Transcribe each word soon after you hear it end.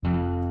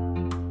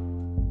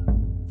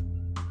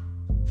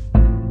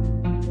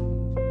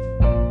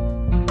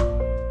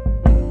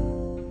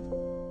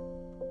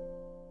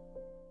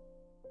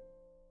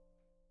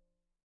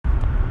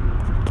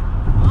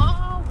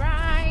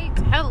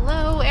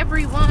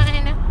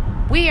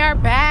We are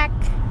back.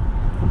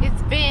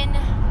 It's been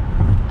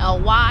a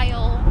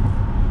while,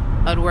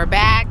 but we're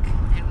back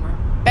and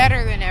we're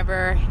better than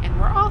ever. And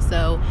we're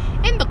also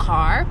in the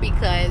car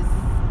because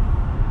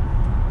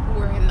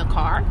we're in the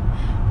car.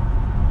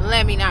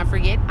 Let me not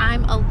forget,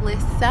 I'm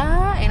Alyssa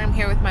and I'm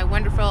here with my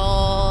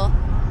wonderful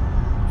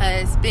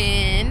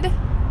husband.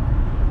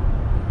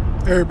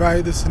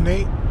 Everybody, this is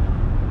Nate.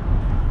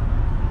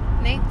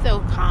 Nate's so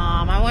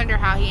calm. I wonder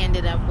how he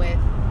ended up with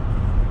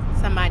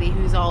somebody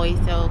who's always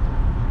so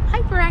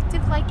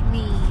hyperactive like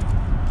me.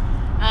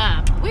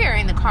 We are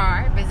in the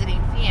car visiting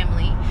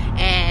family,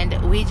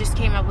 and we just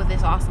came up with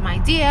this awesome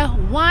idea.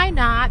 Why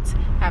not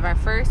have our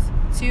first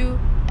 2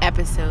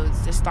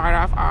 episodes to start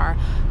off our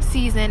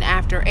season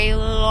after a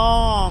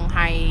long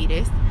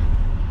hiatus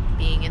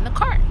being in the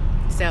car?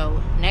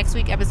 So next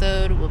week's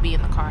episode will be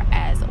in the car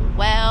as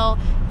well.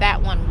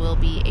 That one will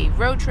be a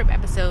road trip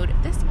episode.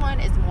 This one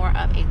is more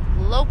of a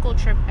local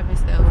trip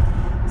episode.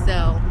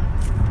 So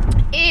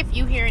if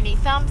you hear any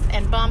thumps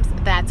and bumps,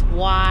 that's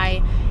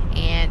why.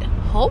 And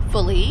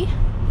hopefully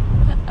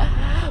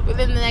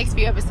within the next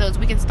few episodes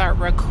we can start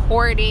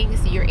recording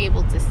so you're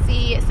able to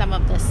see some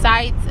of the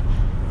sites,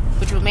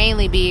 which will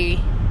mainly be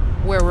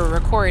where we're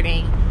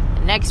recording.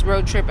 The next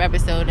road trip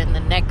episode and the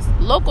next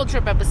local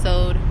trip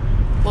episode,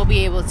 we'll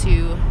be able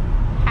to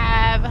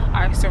have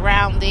our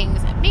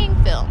surroundings being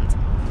filmed.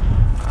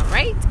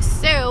 Alright,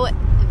 so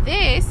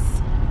this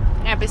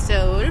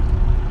episode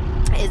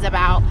is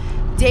about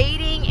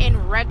dating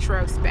in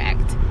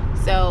retrospect.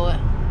 So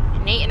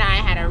Nate and I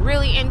had a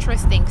really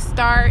interesting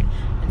start,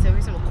 and so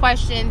here's some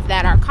questions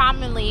that are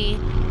commonly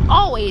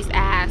always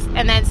asked,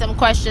 and then some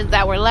questions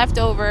that were left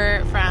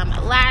over from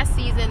last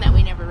season that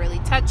we never really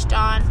touched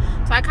on.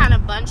 So I kind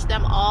of bunched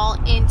them all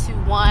into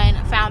one,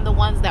 found the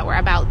ones that were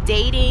about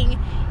dating,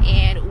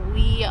 and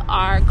we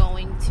are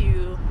going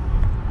to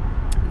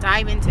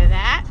dive into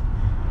that.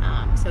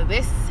 So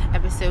this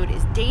episode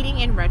is dating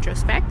in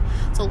retrospect.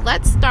 So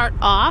let's start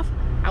off.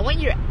 I want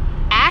you to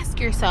ask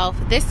yourself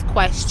this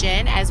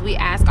question as we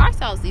ask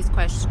ourselves this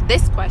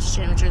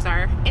question, which is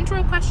our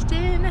intro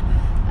question.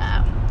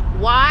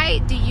 Why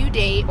do you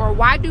date, or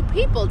why do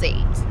people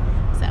date?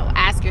 So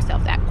ask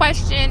yourself that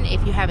question.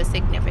 If you have a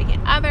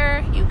significant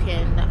other, you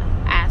can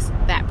ask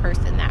that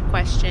person that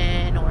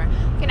question, or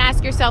you can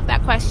ask yourself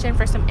that question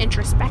for some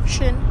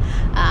introspection.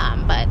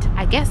 But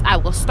I guess I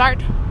will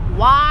start.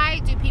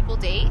 Why do people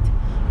date?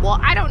 Well,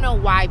 I don't know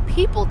why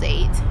people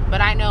date,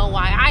 but I know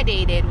why I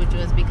dated, which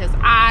was because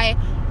I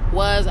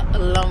was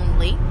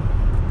lonely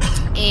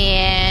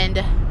and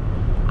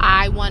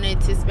I wanted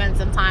to spend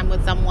some time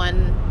with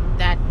someone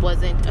that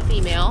wasn't a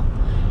female.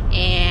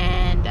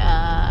 And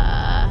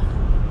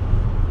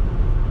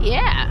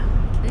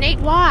Nate,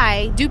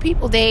 why do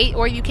people date?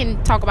 Or you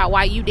can talk about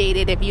why you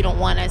dated if you don't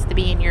want us to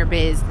be in your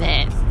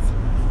business.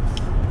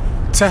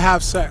 To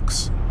have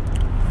sex.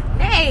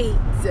 Nate,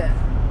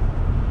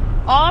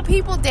 all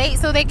people date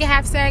so they can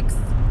have sex?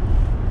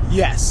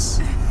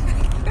 Yes.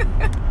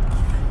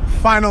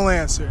 Final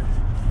answer.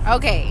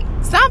 Okay,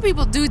 some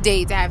people do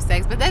date to have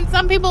sex, but then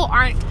some people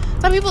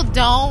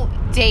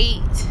don't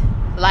date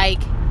like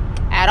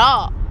at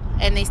all,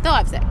 and they still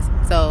have sex.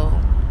 So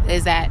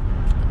is that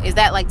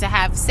like to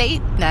have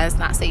safe? No, it's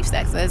not safe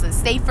sex. Is it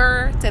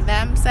safer to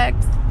them sex?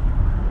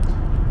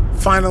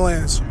 Final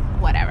answer.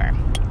 Whatever.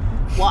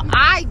 Well,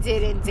 I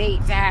didn't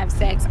date to have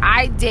sex.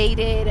 I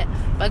dated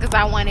because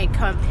I wanted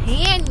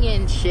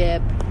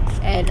companionship,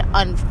 and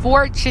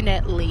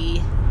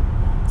unfortunately,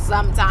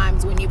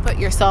 sometimes when you put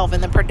yourself in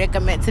the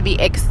predicament to be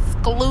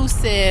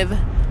exclusive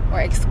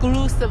or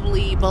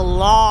exclusively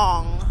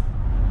belong,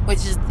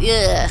 which is,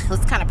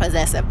 it's kind of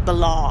possessive,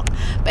 belong,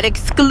 but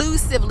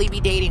exclusively be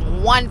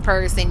dating one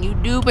person, you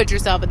do put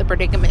yourself in the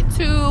predicament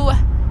to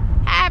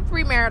have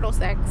premarital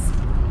sex.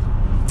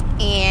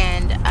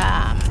 And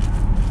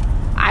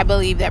I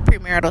believe that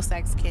premarital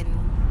sex can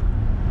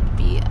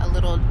be a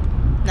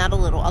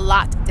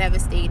lot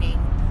devastating,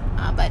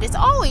 but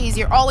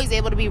you're always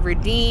able to be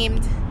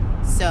redeemed.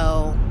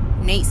 So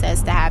Nate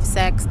says to have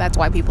sex. That's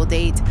why people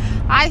date.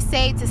 I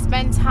say to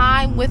spend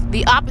time with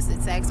the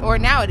opposite sex, or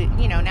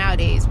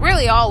nowadays,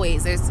 really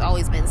always, there's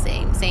always been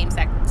same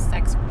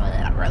sex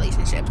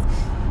relationships.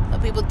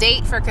 But people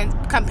date for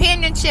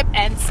companionship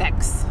and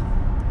sex.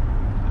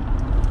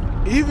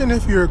 Even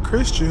if you're a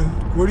Christian,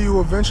 what do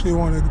you eventually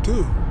want to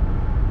do?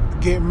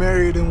 Get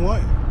married and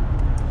what?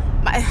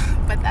 But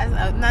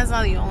that's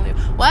not the only.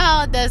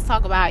 Well, it does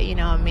talk about,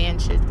 a man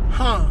should.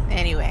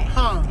 Anyway.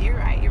 You're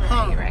right.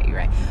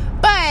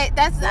 But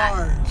that's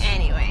not.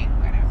 Anyway,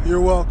 whatever.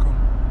 You're welcome.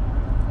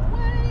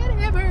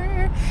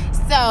 Whatever.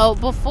 So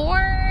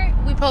before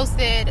we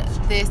posted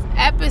this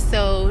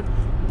episode,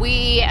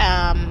 we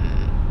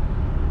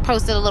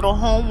posted a little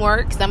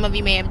homework. Some of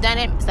you may have done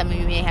it. Some of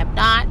you may have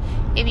not.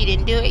 If you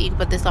didn't do it, you can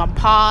put this on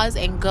pause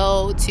and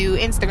go to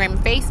Instagram and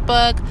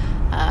Facebook.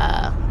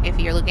 If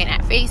you're looking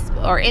at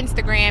Facebook or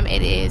Instagram,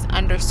 it is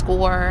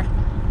 _the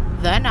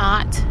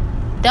not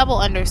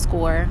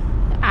 _.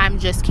 I'm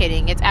just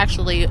kidding. It's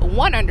actually _the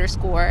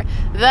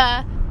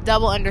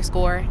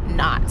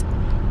 _not.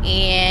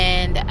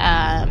 And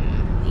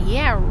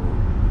yeah,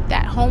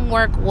 that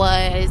homework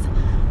was,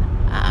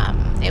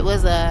 it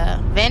was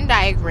a Venn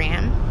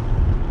diagram.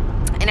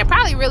 And it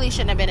probably really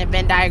shouldn't have been a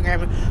Venn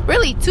diagram.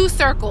 Really, 2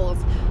 circles.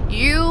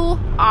 You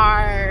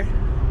are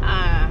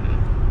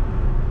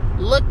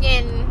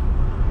looking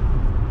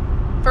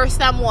for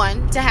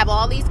someone to have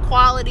all these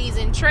qualities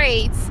and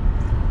traits,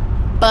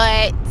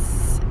 but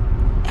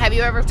have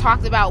you ever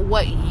talked about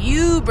what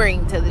you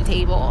bring to the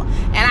table?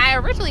 And I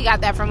originally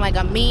got that from like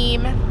a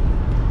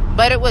meme,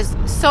 but it was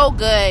so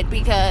good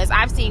because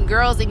I've seen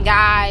girls and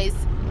guys,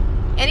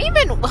 and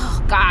even,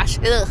 oh gosh,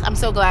 I'm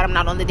so glad I'm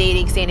not on the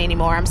dating scene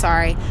anymore. I'm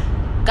sorry.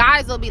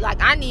 Guys will be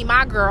like, I need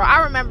my girl.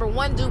 I remember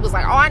one dude was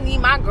like, oh, I need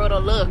my girl to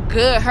look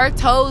good. Her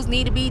toes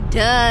need to be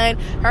done.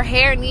 Her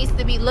hair needs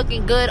to be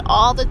looking good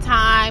all the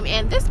time.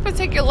 And this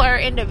particular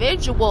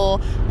individual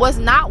was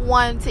not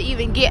one to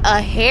even get a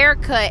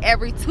haircut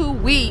every 2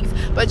 weeks.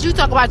 But you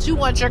talk about you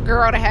want your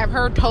girl to have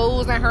her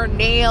toes and her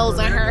nails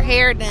and her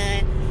hair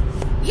done.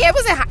 Yeah,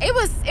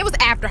 it was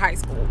after high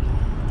school.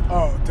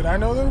 Oh, did I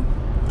know them?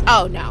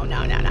 Oh, no.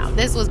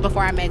 This was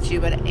before I met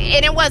you, and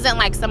it wasn't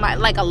like somebody,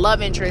 like a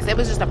love interest. It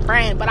was just a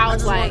friend, but I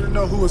was like... I just wanted to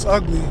know who was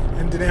ugly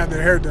and didn't have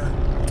their hair done.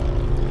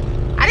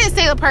 I didn't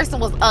say the person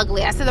was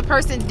ugly. I said the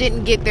person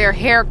didn't get their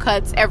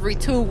haircuts every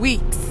 2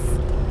 weeks.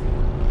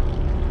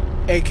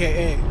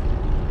 AKA.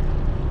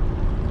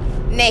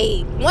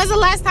 Nate, when's the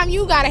last time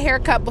you got a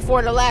haircut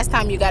before the last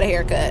time you got a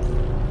haircut?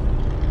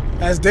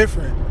 That's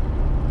different.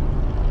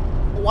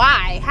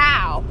 Why?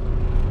 How?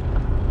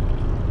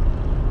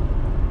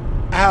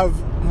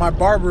 My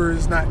barber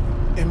is not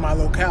in my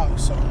locale,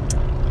 so.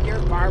 Your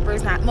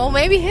barber's not. Well,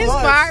 maybe his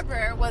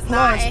barber was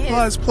not in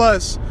his.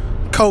 Plus,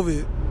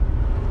 COVID.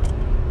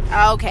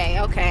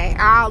 Okay.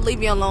 I'll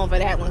leave you alone for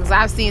that one, because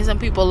I've seen some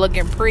people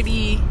looking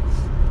pretty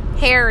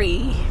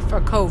hairy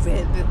for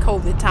COVID. The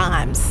COVID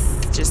times.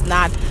 Just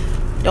not.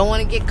 Don't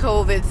want to get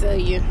COVID, so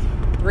you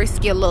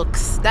risk your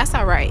looks. That's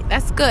all right.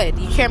 That's good.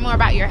 You care more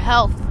about your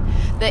health,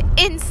 the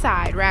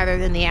inside rather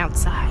than the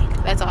outside.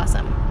 That's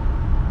awesome.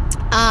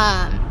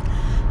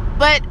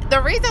 But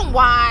the reason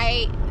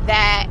why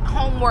that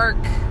homework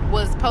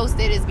was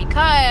posted is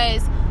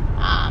because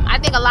I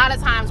think a lot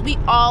of times we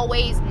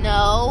always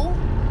know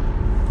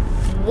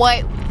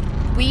what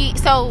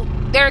so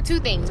there are 2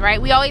 things,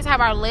 right? We always have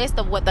our list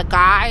of what the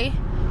guy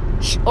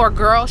or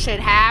girl should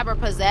have or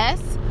possess,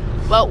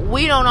 but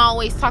we don't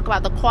always talk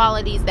about the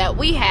qualities that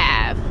we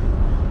have.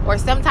 Or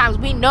sometimes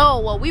we know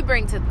what we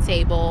bring to the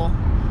table,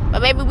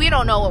 but maybe we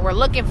don't know what we're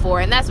looking for,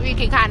 and that's where you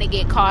can kind of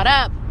get caught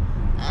up.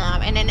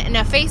 And then in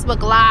a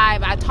Facebook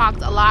Live, I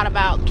talked a lot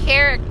about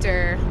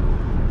character.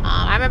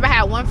 I remember I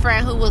had one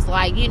friend who was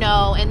like,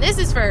 and this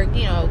is for,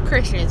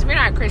 Christians. If you're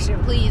not a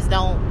Christian, please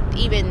don't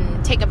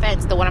even take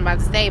offense to what I'm about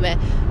to say. But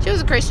she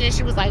was a Christian, and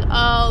she was like,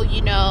 oh,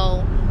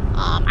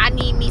 I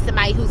need me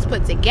somebody who's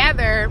put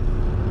together.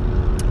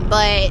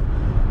 But,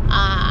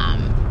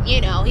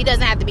 he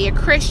doesn't have to be a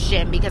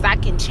Christian because I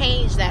can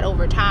change that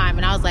over time.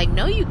 And I was like,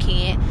 no, you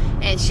can't.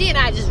 And she and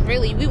I just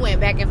really, we went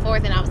back and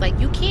forth, and I was like,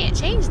 you can't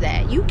change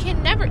that. You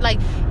can never,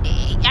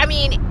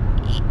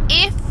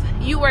 if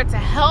you were to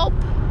help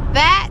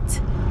that,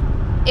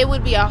 it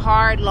would be a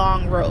hard,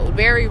 long road.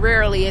 Very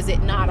rarely is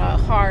it not a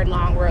hard,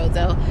 long road.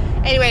 So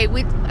anyway,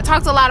 we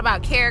talked a lot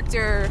about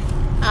character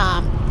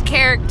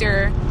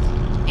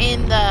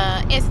in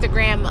the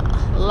Instagram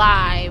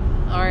Live,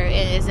 or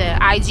it's an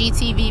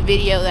IGTV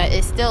video that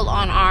is still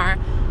on our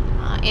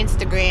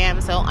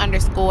Instagram. So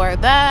 _the_not.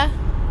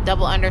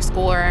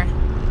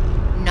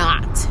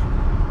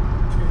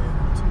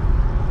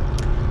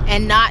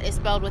 And not is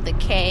spelled with a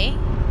K,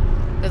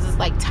 because it's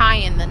like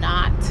tying the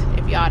knot,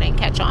 if y'all didn't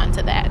catch on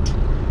to that.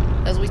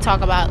 Because we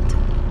talk about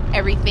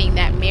everything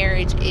that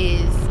marriage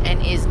is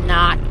and is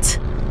not.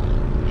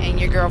 And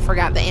your girl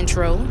forgot the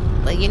intro.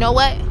 But you know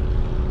what?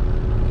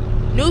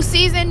 New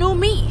season, new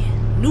me.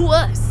 New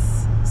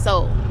us.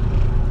 So,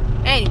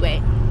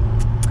 anyway.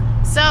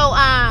 So,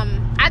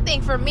 I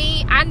think for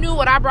me, I knew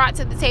what I brought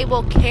to the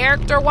table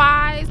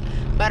character-wise,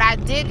 but I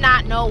did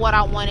not know what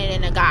I wanted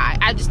in a guy.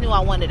 I just knew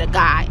I wanted a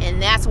guy,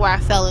 and that's where I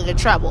fell into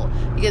trouble.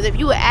 Because if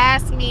you would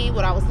ask me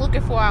what I was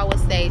looking for, I would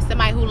say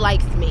somebody who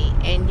likes me.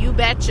 And you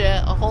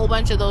betcha a whole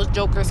bunch of those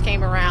jokers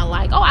came around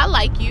like, oh, I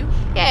like you.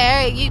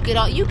 Yeah, you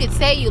could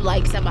say you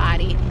like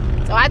somebody.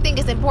 So I think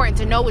it's important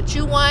to know what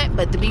you want,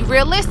 but to be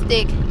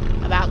realistic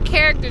about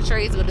character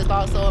traits, but it's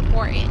also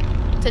important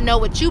to know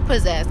what you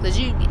possess, because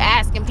you be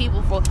asking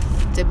people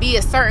to be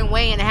a certain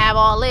way and to have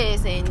all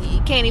this, and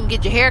you can't even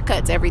get your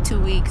haircuts every 2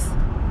 weeks,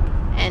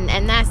 and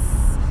that's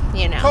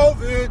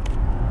COVID.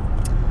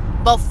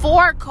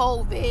 Before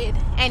COVID.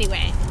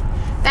 Anyway,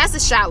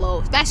 that's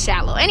shallow.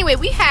 Anyway,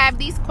 we have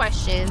these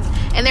questions,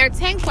 and there are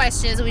 10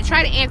 questions, and we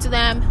try to answer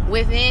them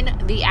within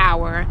the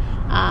hour.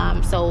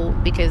 So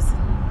because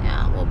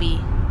we'll be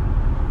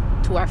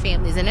to our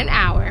families in an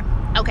hour.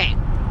 Okay.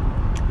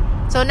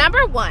 So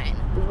number 1,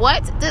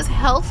 what does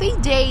healthy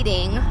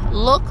dating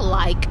look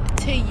like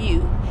to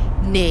you,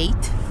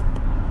 Nate?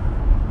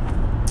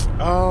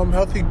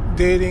 Healthy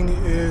dating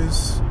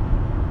is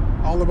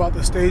all about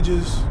the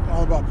stages,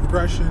 all about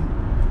progression.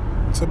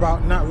 It's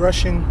about not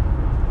rushing.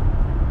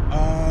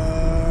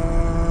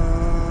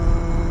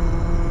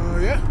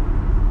 Yeah.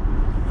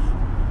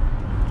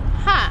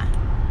 Huh.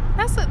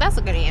 That's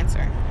a good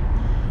answer.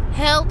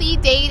 Healthy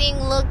dating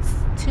looks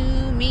to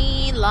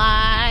me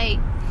like,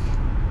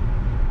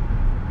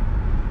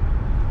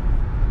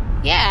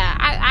 yeah,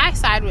 I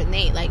side with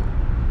Nate. Like,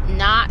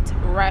 not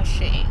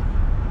rushing,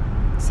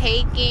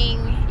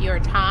 taking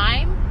your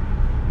time.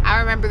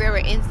 I remember there were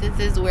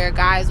instances where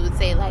guys would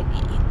say, like,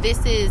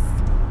 this is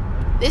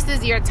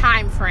your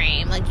time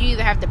frame. Like, you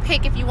either have to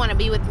pick if you want to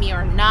be with me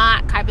or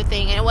not, type of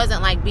thing. And it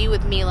wasn't like be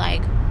with me,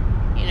 like,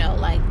 you know,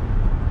 like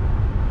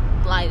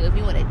if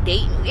you want to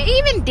date me,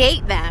 even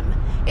date them.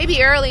 It'd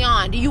be early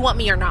on. Do you want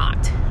me or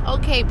not?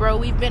 Okay, bro,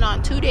 we've been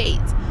on 2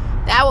 dates.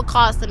 That would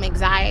cause some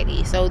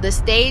anxiety. So the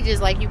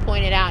stages, like you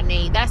pointed out,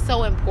 Nate, that's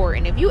so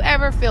important. If you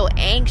ever feel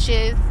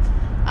anxious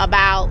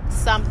about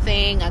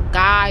something, a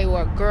guy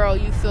or a girl,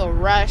 you feel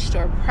rushed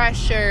or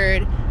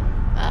pressured,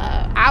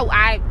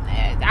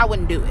 I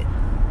wouldn't do it.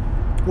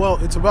 Well,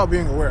 it's about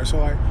being aware. So,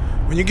 like,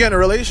 when you get in a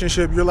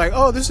relationship, you're like,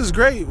 oh, this is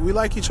great. We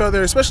like each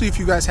other, especially if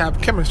you guys have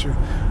chemistry.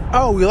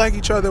 Oh, we like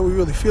each other. We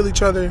really feel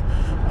each other.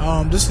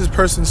 This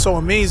person's so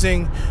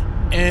amazing.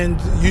 And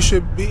you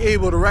should be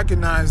able to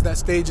recognize that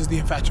stage as the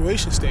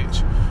infatuation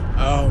stage.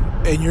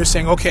 And you're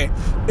saying, okay,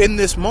 in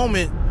this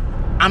moment,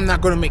 I'm not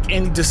going to make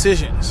any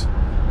decisions.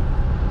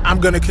 I'm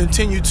going to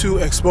continue to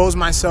expose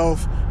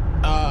myself,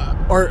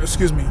 I'm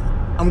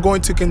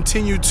going to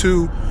continue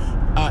to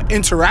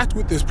interact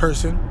with this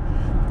person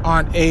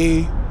on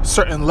a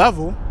certain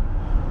level.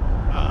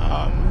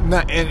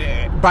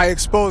 By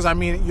expose, I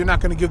mean you're not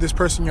going to give this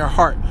person your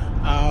heart.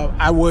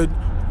 I would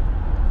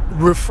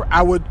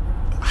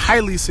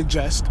highly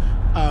suggest,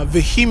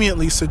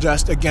 vehemently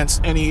suggest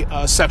against any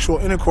sexual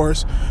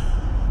intercourse,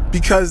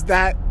 because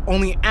that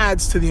only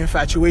adds to the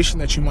infatuation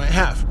that you might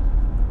have.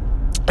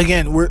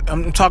 Again,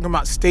 I'm talking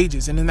about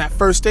stages, and in that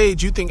first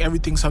stage, you think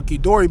everything's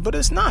hunky-dory, but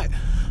it's not.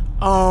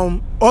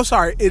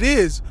 It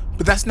is,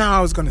 but that's not how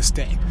I was going to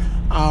stay.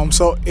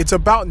 So it's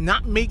about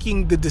not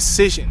making the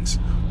decisions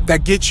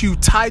that get you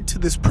tied to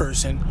this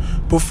person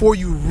before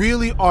you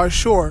really are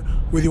sure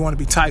whether you want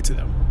to be tied to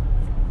them.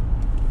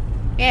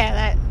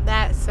 Yeah,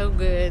 that's so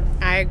good.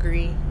 I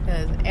agree.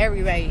 Because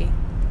everybody,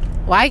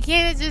 why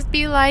can't it just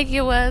be like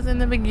it was in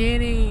the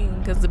beginning?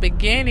 Because the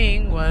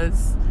beginning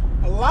was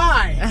a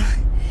lie.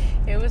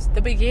 It was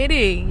the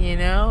beginning, you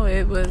know?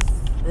 It was...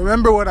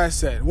 Remember what I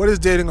said. What is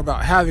dating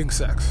about? Having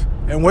sex.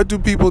 And what do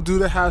people do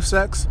to have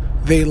sex?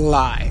 They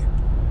lie.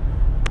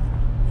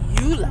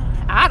 You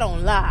lie. I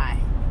don't lie.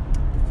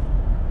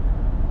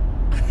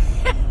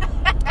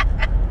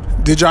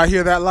 Did y'all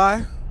hear that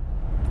lie?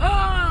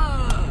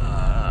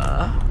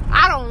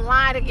 I don't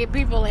lie to get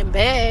people in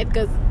bed,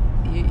 because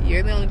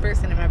you're the only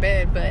person in my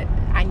bed, but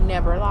I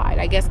never lied.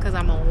 I guess because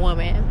I'm a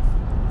woman.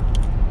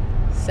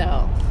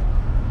 So...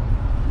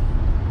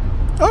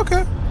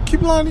 Okay,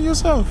 keep lying to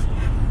yourself.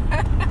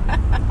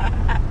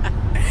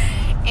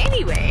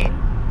 Anyway,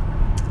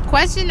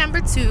 question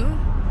number 2.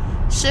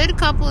 Should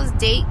couples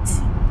date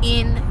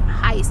in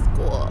high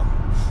school?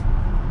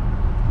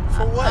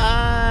 For what?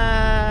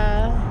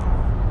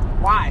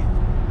 Why?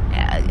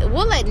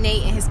 We'll let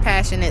Nate and his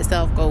passionate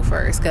self go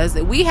first, because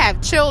we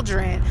have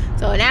children.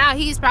 So now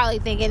he's probably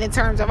thinking in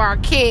terms of our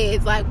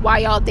kids, like, why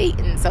y'all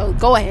dating? So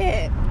go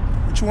ahead.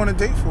 What you want to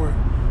date for?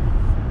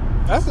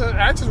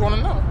 I just want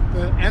to know.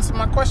 Answer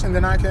my question,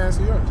 then I can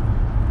answer yours.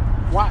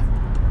 Why?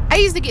 I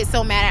used to get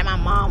so mad at my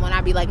mom when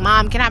I'd be like,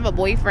 Mom, can I have a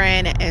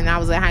boyfriend? And I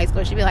was in high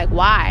school. She'd be like,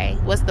 why?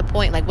 What's the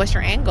point? Like, what's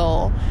your end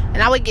goal?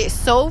 And I would get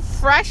so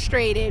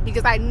frustrated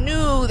because I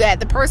knew that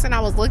the person I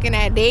was looking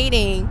at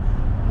dating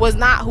was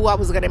not who I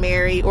was going to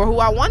marry or who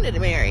I wanted to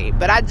marry.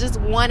 But I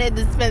just wanted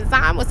to spend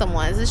time with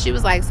someone. So she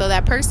was like, so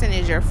that person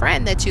is your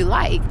friend that you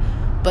like,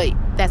 but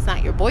that's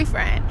not your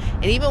boyfriend.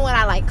 And even when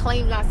I like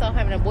claimed myself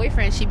having a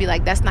boyfriend, she'd be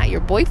like, that's not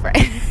your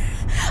boyfriend.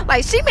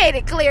 Like, she made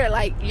it clear,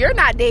 like, you're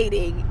not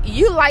dating.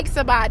 You like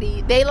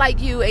somebody, they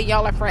like you, and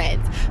y'all are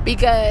friends,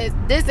 because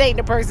this ain't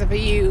the person for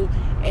you.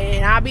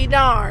 And I'll be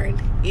darned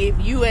if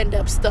you end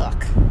up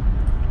stuck.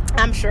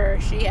 I'm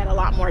sure she had a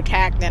lot more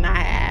tact than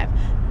I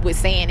have with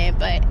saying it,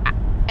 but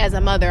as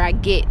a mother, I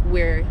get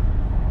where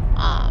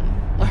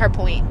her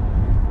point.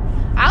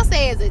 I'll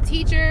say, as a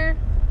teacher,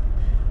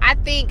 I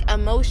think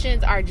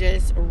emotions are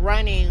just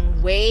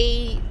running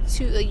way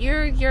too...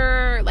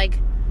 You're like...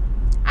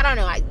 I don't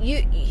know.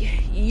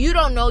 You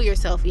don't know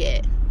yourself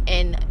yet.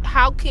 And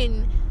how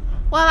can...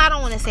 Well, I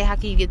don't want to say how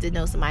can you get to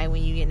know somebody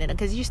when you get to know...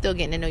 Because you're still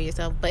getting to know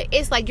yourself. But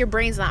it's like your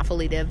brain's not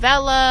fully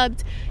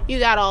developed. You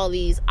got all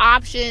these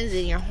options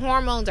and your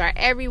hormones are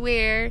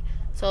everywhere.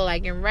 So,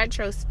 like, in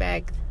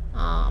retrospect,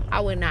 I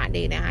would not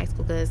date in high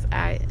school because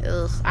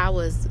I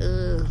was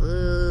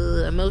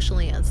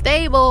emotionally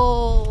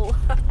unstable.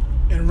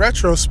 In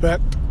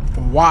retrospect,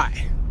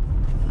 why?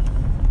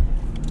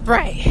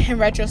 Right. In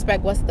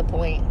retrospect, what's the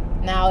point?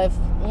 Now, if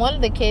one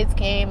of the kids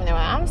came and they were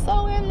like, I'm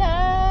so in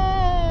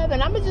love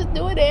and I'm going to just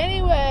do it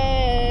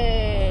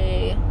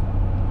anyway,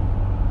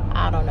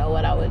 I don't know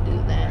what I would do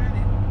then.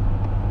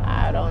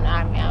 I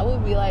I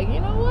would be like, you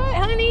know what,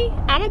 honey?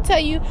 I'm going to tell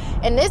you.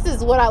 And this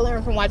is what I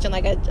learned from watching,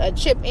 like, a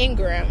Chip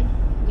Ingram.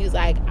 He's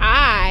like,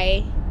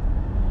 I'm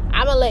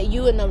going to let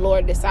you and the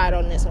Lord decide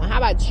on this one. How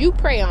about you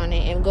pray on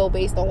it and go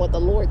based on what the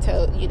Lord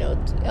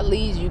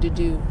leads you to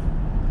do.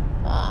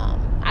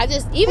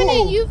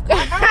 In youth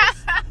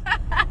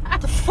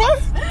the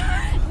fuck?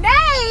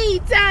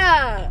 Nate!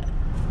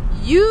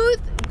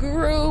 Youth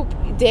group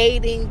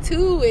dating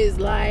too is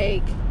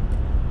like,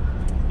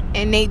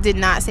 and Nate did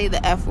not say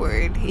the F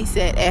word. He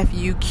said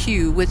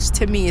F-U-Q, which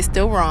to me is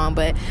still wrong,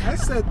 but I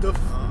said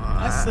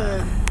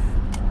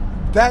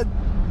that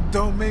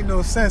don't make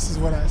no sense is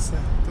what I said.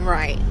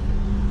 Right.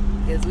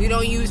 Because we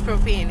don't use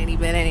profanity,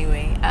 but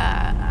anyway.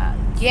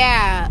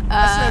 Yeah.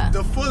 I said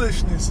the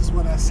foolishness is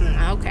what I said.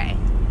 Okay.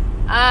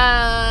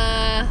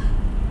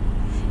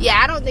 Yeah,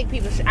 I don't think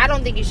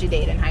you should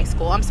date in high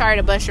school. I'm sorry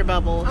to bust your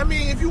bubble. I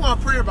mean, if you want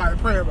to pray about it,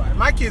 pray about it.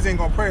 My kids ain't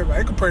going to pray about it.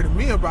 They can pray to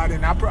me about it,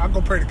 and I'll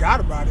go pray to God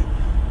about it.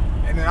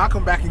 And then I'll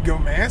come back and give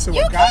them an answer.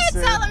 You what God can't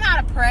said. tell them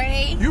how to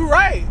pray. You're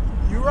right.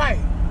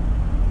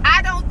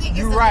 I don't think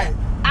you're right.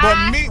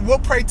 We'll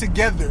pray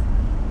together.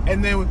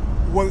 And then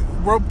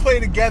we'll play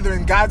together,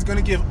 and God's going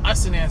to give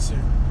us an answer.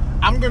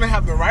 I'm going to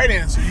have the right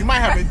answer. You might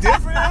have a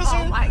different answer.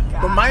 Oh my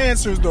God. But my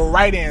answer is the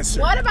right answer.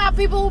 What about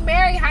people who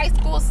marry high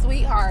school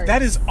sweethearts?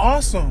 That is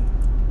awesome.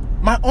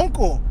 My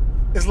uncle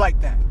is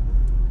like that.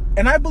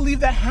 And I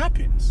believe that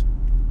happens.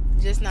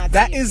 Just not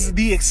that is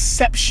the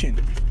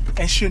exception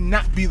and should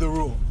not be the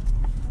rule.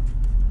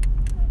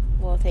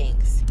 Well,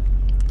 thanks.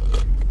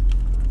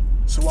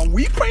 So when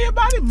we pray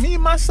about it, me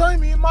and my son,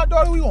 me and my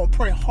daughter, we going to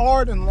pray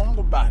hard and long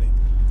about it.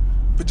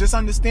 But just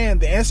understand,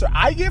 the answer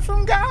I get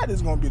from God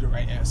is going to be the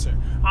right answer.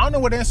 I don't know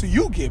what answer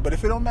you get, but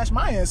if it don't match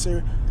my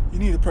answer, you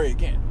need to pray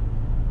again.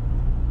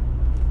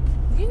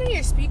 You know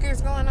your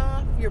speaker's going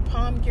off? Your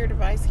palm gear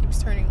device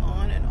keeps turning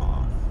on and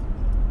off.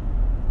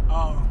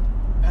 Oh,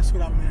 that's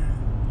what I'm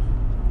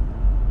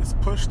hearing. It's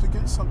pushed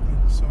against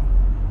something, so...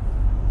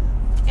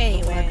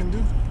 Anyway. What I can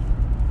do.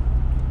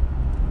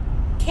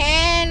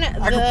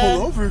 I can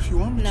pull over if you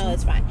want me to. No,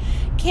 it's fine.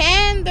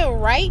 Can the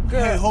right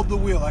girl... Hey, hold the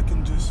wheel. I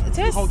can just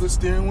hold the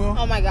steering wheel.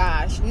 Oh my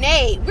gosh.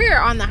 Nate, we're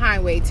on the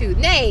highway too.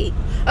 Nate.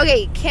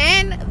 Okay,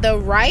 can the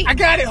right... I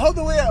got it. Hold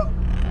the wheel.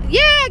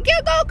 Yeah,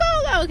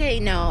 go. Okay,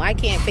 no, I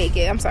can't fake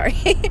it. I'm sorry.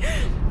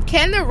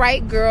 Can the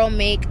right girl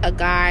make a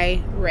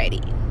guy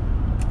ready?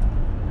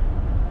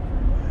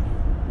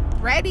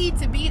 Ready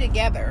to be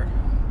together,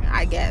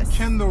 I guess.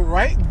 Can the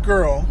right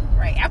girl...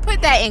 Right. I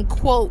put that in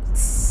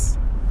quotes.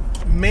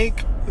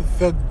 Make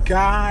the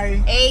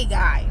guy... A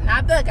guy,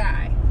 not the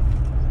guy.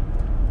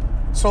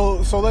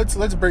 So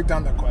let's break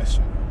down that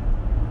question.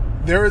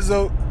 There is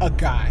a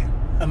guy,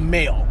 a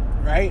male,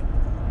 right?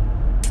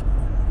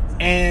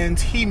 And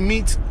he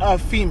meets a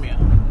female.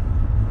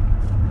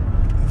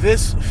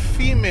 This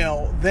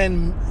female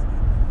then,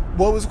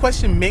 what was the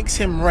question? Makes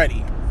him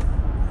ready.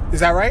 Is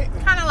that right?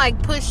 Kind of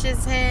like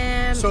pushes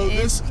him. So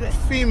this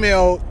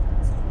female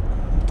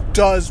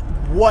does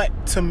what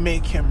to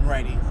make him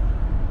ready?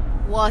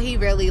 Well, he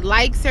really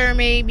likes her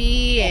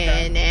maybe,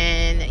 okay.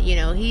 and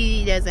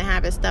he doesn't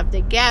have his stuff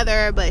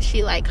together, but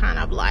she kind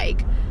of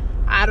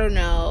I don't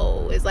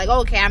know, it's like,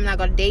 okay, I'm not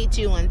gonna date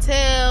you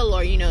until,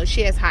 or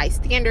she has high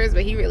standards,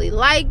 but he really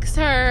likes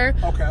her.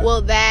 Okay.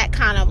 Will that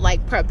kind of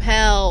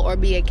propel or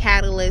be a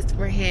catalyst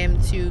for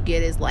him to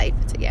get his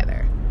life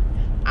together?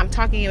 I'm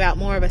talking about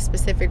more of a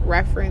specific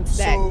reference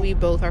that we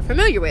both are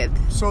familiar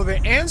with. So the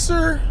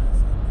answer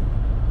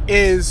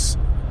is,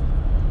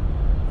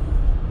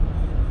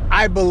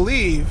 I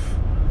believe,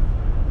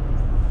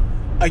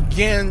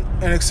 again,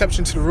 an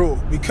exception to the rule,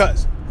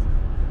 because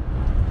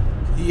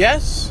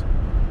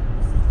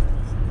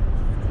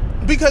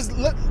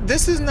look,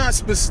 this is not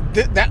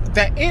specific.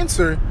 That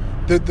answer,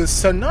 the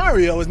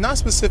scenario is not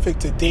specific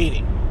to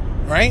dating,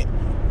 right?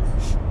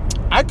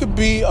 I could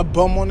be a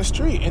bum on the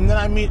street, and then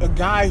I meet a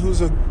guy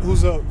who's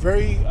a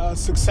very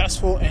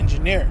successful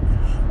engineer,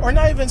 or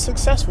not even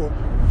successful.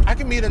 I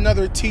can meet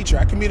another teacher.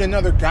 I can meet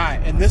another guy,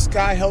 and this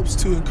guy helps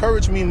to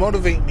encourage me,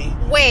 motivate me.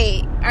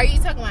 Wait, are you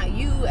talking about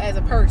you as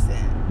a person?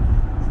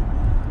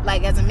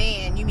 Like as a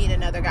man, you meet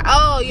another guy.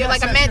 Oh, you're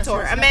like a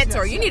mentor. Yes.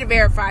 You need to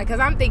verify, because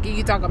I'm thinking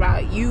you talk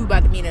about you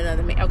about to meet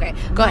another man. Okay,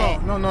 go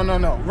ahead. No.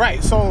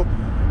 Right. So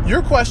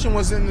your question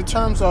was in the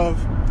terms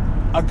of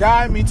a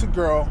guy meets a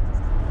girl,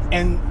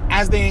 and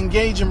as they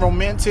engage in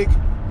romantic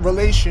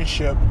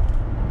relationship,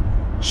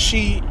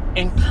 she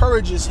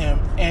encourages him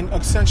and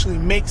essentially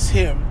makes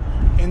him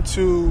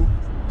into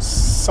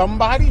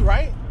somebody,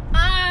 right?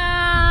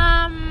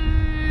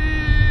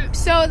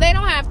 So they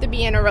don't have to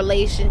be in a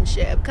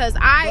relationship, because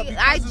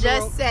I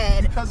just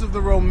said because of the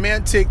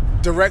romantic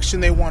direction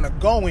they want to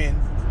go in.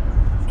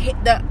 It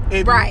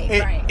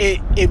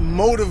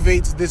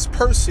motivates this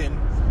person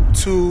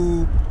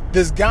to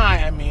this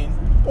guy,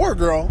 or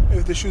girl,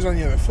 if the shoe's on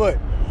the other foot.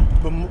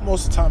 But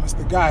most of the time it's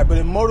the guy. But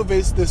it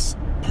motivates this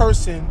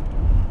person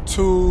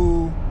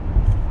to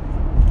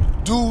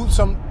do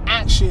some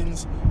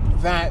actions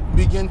that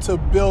begin to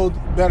build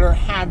better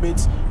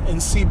habits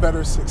and see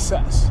better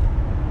success.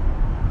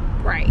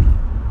 Right.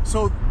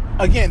 So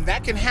again,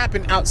 that can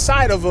happen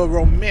outside of a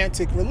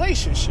romantic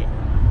relationship.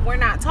 We're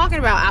not talking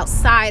about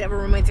outside of a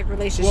romantic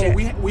relationship.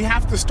 Well, we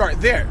have to start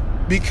there,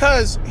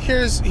 because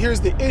here's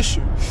the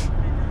issue.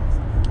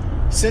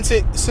 Since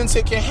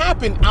it can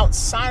happen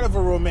outside of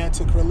a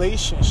romantic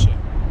relationship,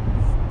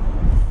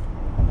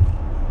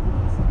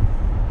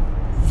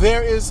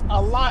 there is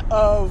a lot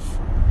of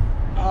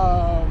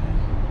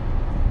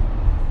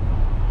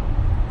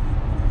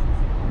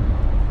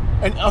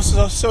and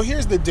also, so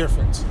here's the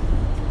difference.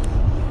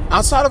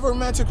 Outside of a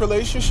romantic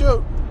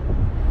relationship,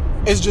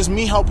 it's just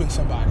me helping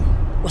somebody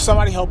or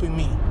somebody helping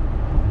me,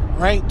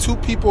 right? Two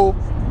people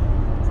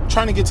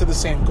trying to get to the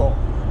same goal.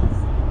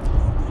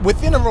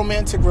 Within a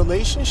romantic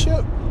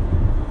relationship,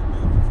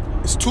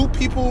 it's two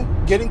people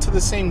getting to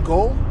the same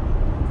goal,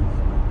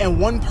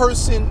 and one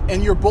person,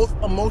 and you're both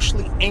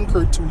emotionally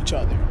anchored to each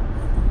other.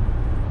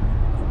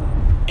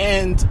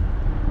 And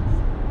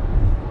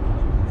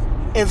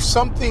if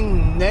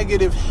something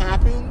negative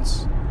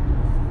happens,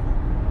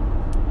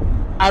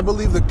 I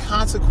believe the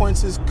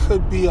consequences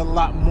could be a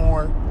lot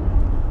more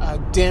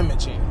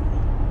damaging.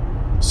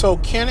 So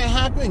can it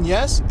happen?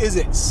 Yes. Is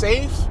it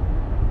safe?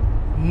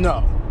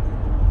 No.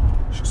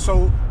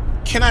 So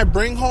can I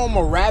bring home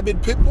a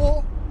rabid pit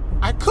bull?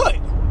 I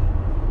could.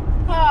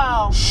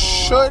 Oh, boy.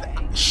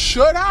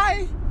 Should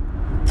I?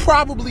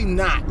 Probably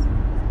not.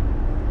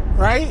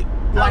 Right?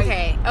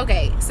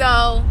 Okay.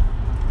 So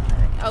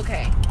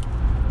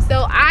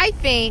I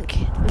think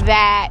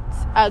that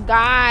a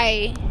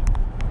guy,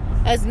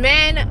 as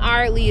men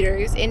are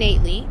leaders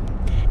innately,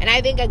 and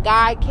I think a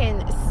guy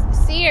can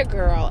see a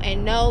girl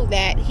and know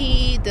that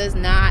he does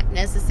not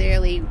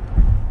necessarily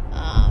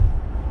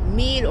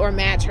meet or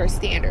match her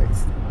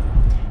standards.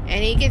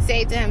 And he can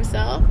say to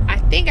himself, I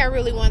think I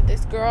really want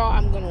this girl.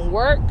 I'm going to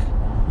work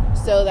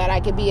so that I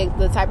could be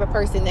the type of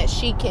person that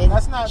she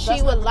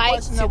would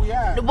like to.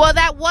 Well,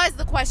 that was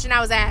the question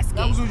I was asking.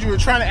 That was what you were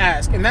trying to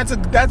ask, and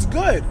that's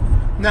good.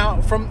 Now,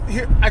 from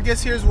here, I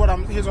guess here's what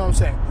I'm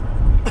saying.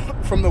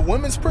 From the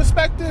woman's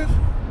perspective,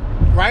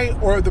 right,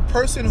 or the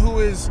person who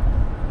is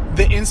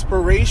the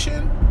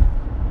inspiration,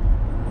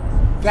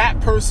 that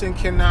person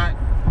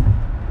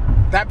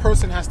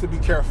has to be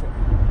careful.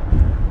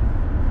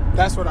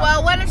 That's what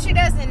what if she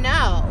doesn't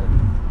know?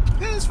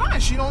 Then it's fine.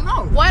 She don't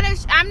know. What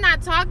if I'm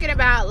not talking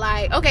about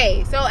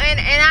okay, so and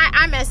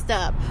I messed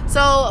up.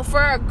 So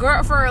for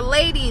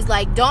ladies,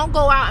 don't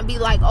go out and be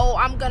like, oh,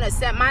 I'm gonna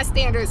set my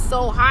standards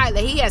so high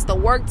that he has to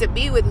work to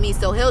be with me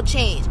so he'll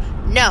change.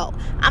 No,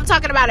 I'm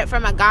talking about it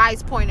from a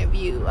guy's point of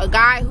view. A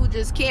guy who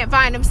just can't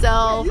find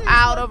himself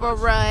out of a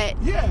rut.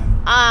 Yeah.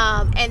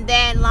 And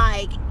then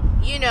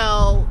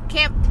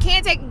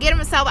can't get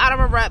himself out of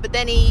a rut, but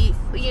then he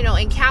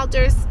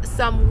encounters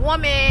some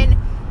woman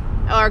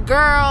or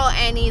girl,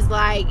 and he's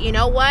like, you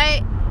know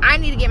what? I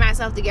need to get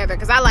myself together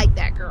because I like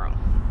that girl.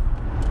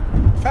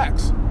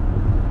 Facts.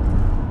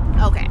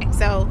 Okay,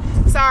 so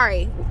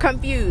sorry,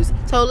 confused.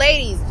 So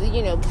ladies,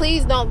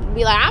 please don't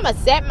be like, I'm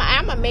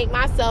gonna make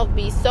myself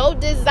be so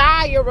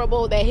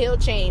desirable that he'll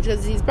change,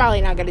 because he's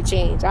probably not gonna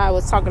change. I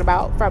was talking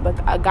about from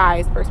a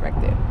guy's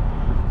perspective.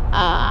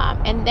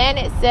 And then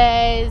it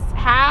says,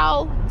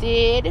 how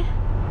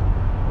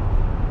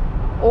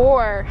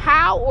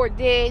or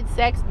did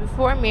sex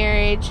before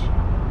marriage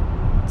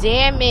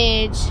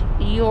damage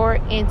your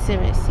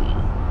intimacy?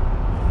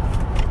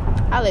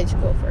 I'll let you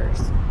go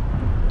first.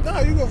 No,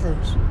 you go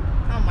first.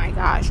 Oh my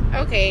gosh.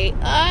 Okay.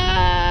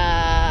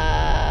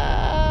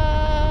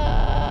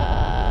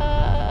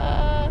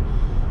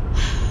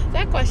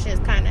 That question is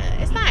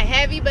it's not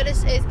heavy, but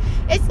it's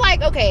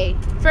like, okay,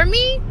 for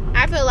me,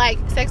 I feel like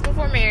sex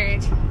before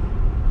marriage,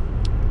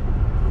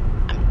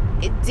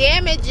 it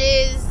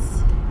damages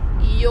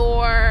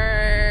your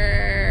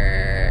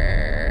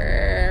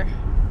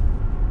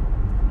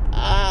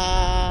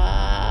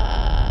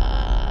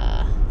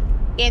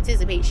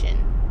anticipation.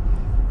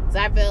 So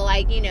I feel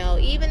like,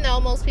 even though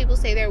most people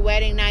say their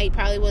wedding night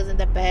probably wasn't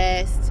the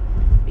best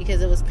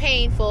because it was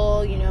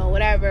painful,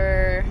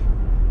 whatever,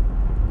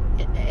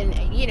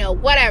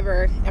 and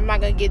whatever, I'm not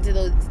going to get into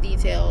those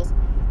details.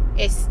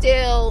 It's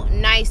still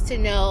nice to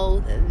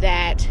know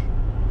that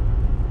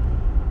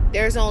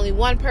there's only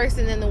one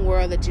person in the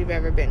world that you've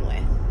ever been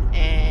with,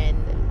 and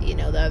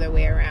the other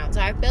way around. So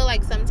I feel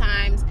like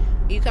sometimes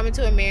you come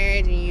into a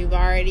marriage and you've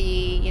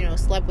already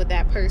slept with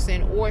that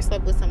person or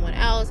slept with someone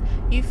else,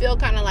 you feel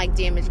kind of like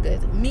damaged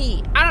goods.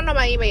 I don't know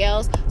about anybody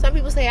else. Some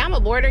people say I'm a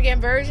born again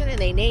virgin, and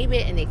they name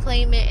it and they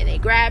claim it and they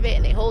grab it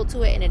and they hold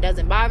to it and it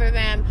doesn't bother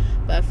them.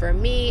 But for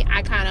me,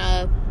 I kind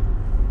of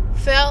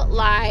felt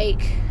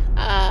like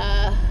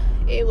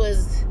it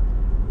was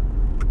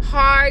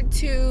hard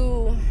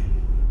to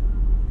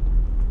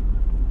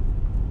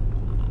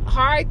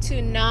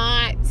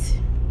not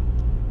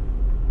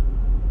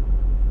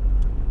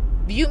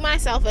view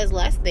myself as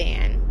less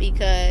than,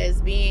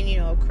 because being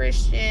a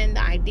Christian,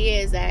 the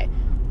idea is that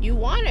you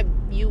want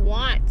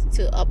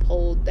to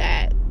uphold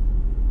that,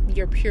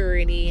 your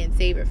purity, and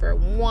save it for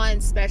one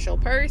special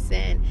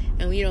person,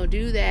 and when you don't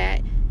do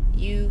that,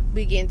 you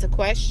begin to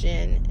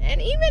question.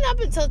 And even up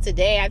until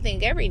today, I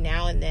think every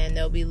now and then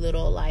there'll be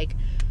little like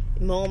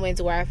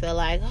moments where I feel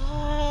like,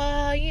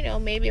 oh, you know,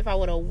 maybe if I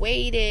would have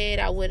waited,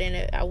 I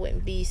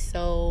wouldn't be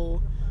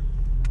so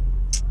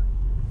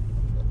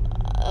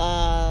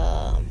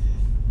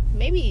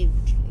maybe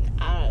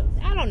I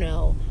don't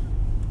know.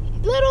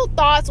 Little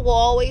thoughts will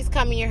always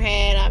come in your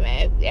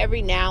head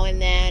every now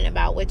and then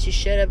about what you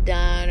should have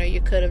done, or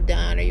you could have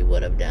done, or you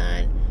would have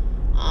done.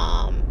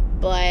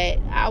 But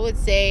I would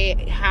say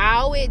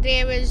how it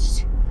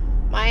damaged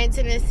my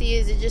intimacy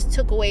is it just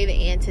took away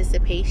the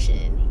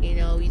anticipation. You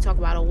know, you talk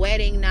about a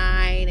wedding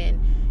night and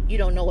you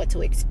don't know what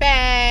to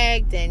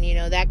expect, and you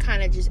know that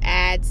kind of just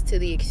adds to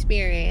the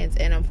experience.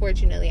 And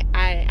unfortunately,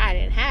 I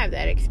didn't have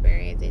that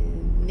experience,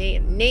 and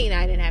Nate and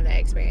I didn't have that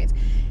experience.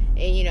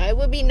 And you know, it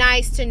would be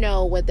nice to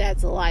know what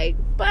that's like.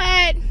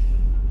 But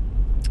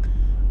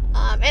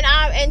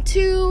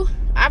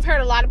I've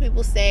heard a lot of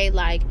people say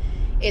like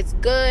it's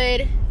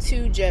good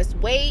to just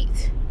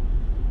wait,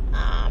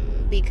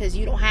 because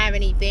you don't have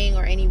anything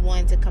or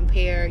anyone to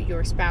compare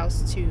your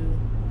spouse to.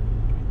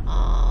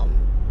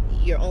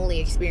 Your only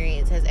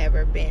experience has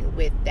ever been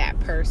with that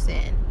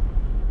person.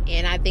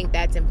 And I think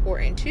that's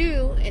important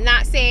too. And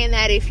not saying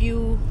that if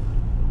you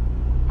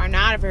are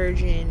not a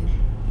virgin,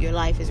 your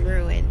life is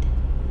ruined.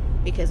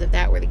 Because if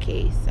that were the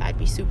case, I'd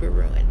be super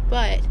ruined.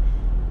 But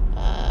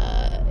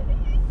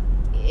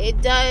it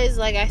does,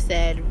 like I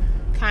said,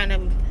 kind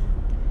of,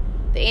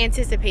 the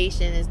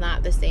anticipation is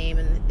not the same,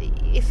 and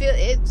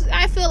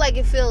I feel like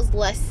it feels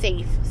less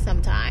safe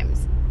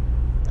sometimes.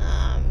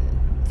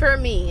 For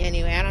me,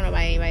 anyway. I don't know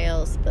about anybody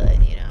else,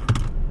 but you know,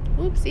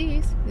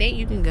 whoopsies. Nate,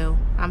 you can go.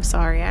 I'm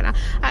sorry.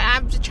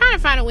 I'm just trying to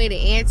find a way to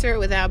answer it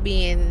without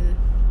being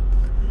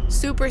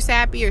super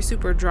sappy or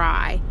super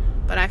dry.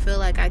 But I feel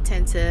like I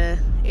tend to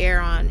err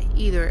on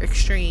either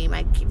extreme.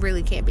 I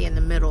really can't be in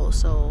the middle,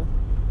 so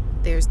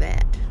there's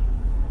that.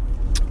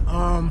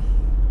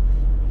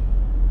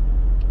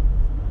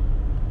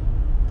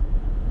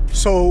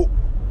 So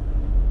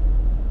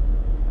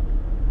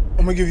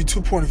I'm gonna give you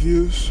 2 point of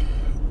views.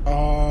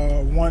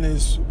 One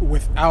is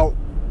without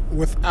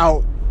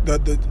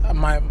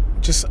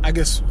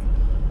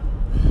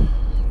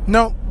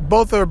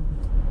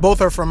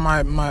both are from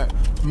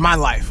my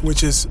life,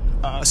 which is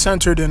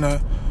centered in a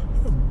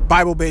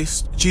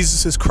Bible-based,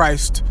 Jesus is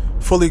Christ,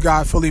 fully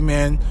God, fully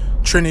man,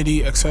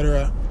 Trinity,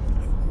 etc.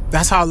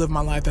 That's how I live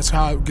my life. That's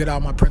how I get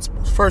out my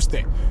principles. First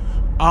thing,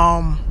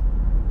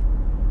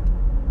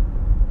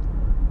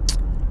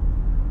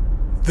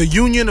 the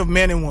union of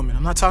man and woman.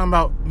 I'm not talking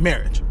about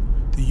marriage.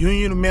 The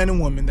union of man and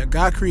woman that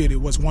God created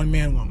was one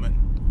man, woman,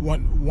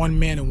 one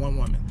man and one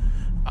woman,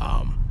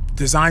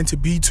 designed to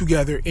be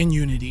together in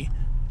unity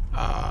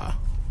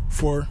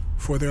for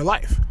their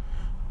life.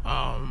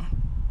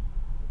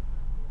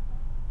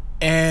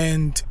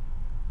 And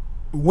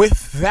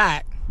with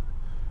that,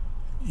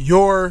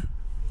 your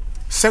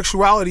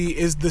sexuality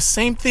is the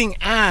same thing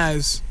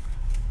as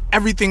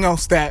everything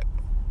else that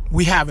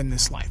we have in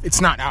this life. It's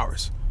not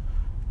ours.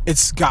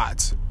 It's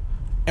God's.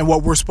 And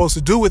what we're supposed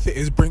to do with it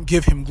is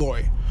give him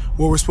glory.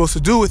 What we're supposed to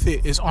do with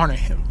it is honor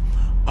him.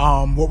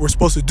 What we're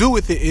supposed to do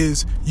with it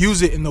is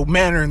use it in the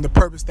manner and the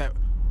purpose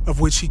of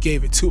which he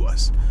gave it to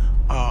us.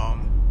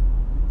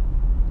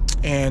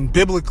 And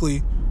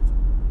biblically,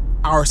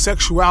 our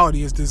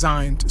sexuality is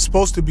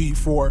supposed to be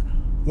for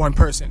one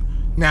person.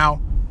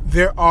 Now,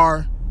 there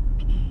are,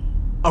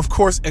 of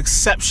course,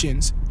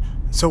 exceptions.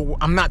 So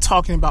I'm not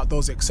talking about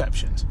those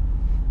exceptions.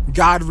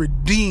 God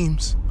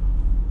redeems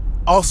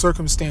all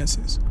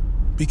circumstances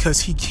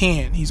because he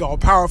can. He's all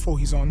powerful.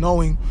 He's all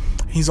knowing.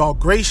 He's all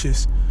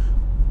gracious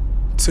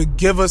to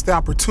give us the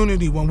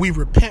opportunity when we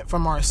repent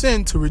from our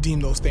sin to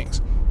redeem those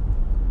things.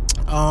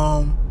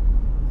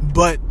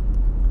 But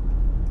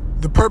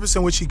the purpose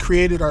in which he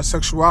created our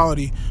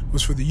sexuality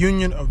was for the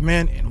union of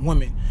men and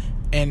women.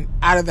 And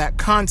out of that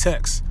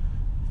context,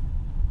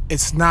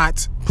 it's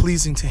not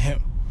pleasing to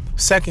him.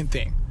 Second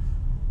thing,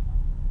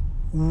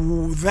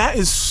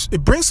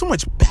 it brings so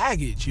much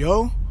baggage,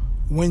 yo.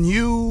 When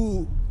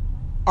you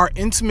are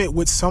intimate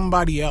with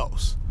somebody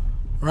else,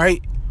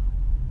 right?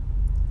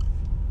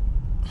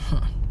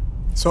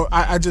 So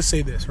I just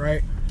say this,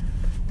 right?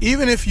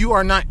 Even if you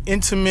are not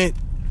intimate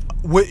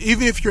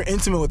even if you're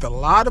intimate with a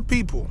lot of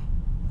people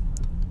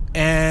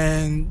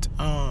and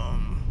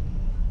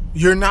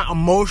you're not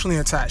emotionally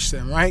attached to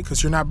them, right?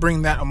 Because you're not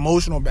bringing that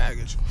emotional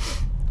baggage.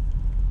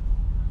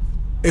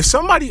 If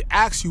somebody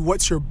asks you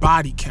what's your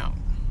body count,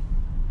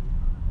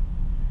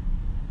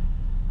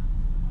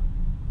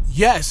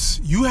 yes,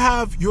 you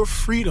have your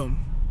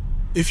freedom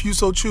if you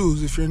so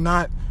choose. If you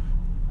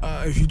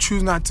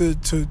choose not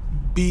to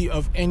be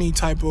of any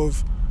type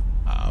of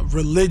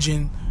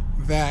religion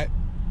that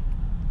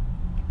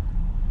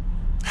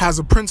has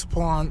a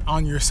principle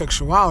on your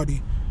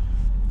sexuality.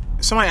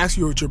 If somebody asks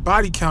you what your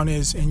body count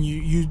is and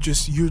you're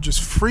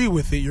just free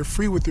with it, you're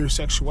free with your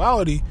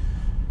sexuality,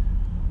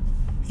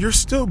 you're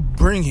still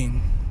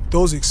bringing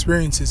those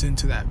experiences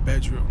into that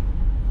bedroom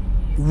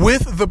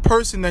with the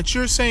person that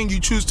you're saying you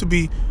choose to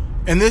be.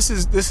 And this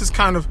is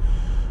kind of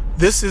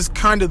this is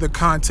kind of the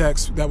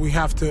context that we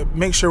have to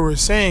make sure we're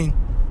saying.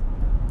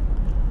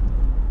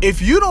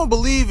 If you don't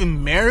believe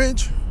in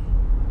marriage,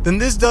 then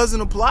this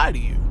doesn't apply to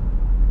you,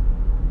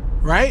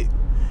 right?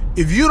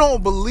 If you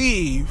don't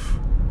believe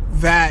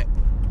that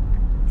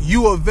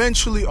you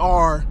eventually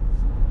are,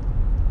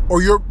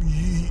 or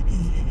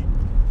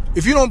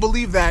if you don't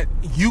believe that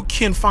you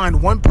can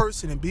find one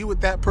person and be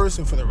with that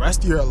person for the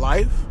rest of your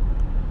life,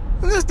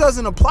 then this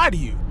doesn't apply to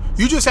you.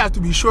 You just have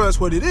to be sure that's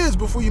what it is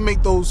before you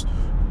make those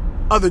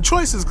other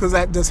choices, because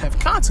that does have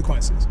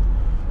consequences.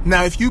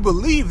 Now, if you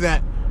believe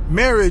that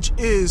marriage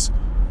is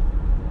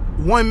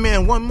one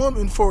man, one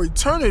woman for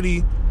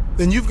eternity,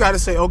 then you've got to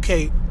say,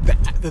 okay,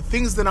 the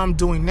things that I'm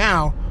doing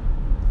now,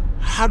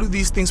 how do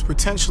these things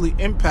potentially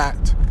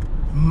impact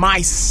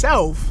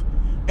myself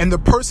and the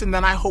person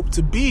that I hope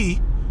to be,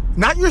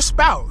 not your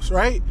spouse,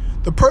 right?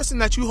 The person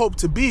that you hope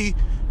to be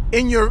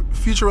in your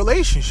future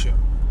relationship.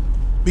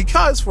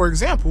 Because, for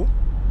example,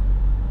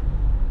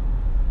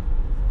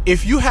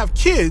 if you have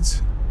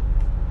kids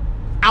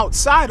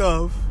outside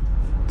of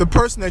the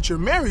person that you're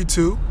married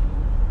to,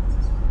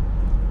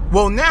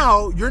 well,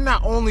 now you're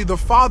not only the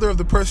father of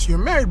the person you're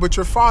married, but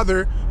your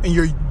father, and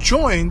you're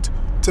joined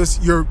to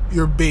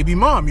your baby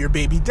mom, your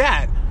baby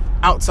dad,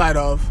 outside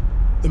of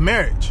the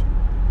marriage.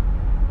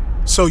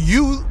 So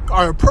you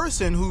are a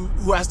person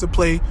who has to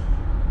play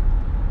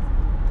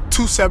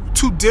two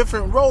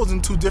different roles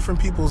in two different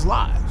people's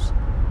lives.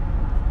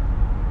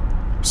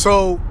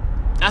 So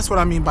that's what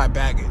I mean by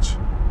baggage.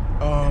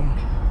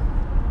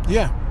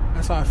 Yeah,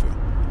 that's how I feel.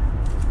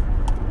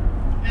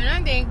 And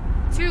I think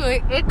too,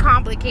 it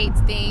complicates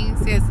things,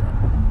 because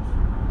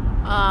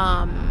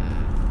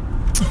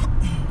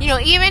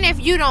even if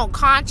you don't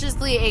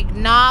consciously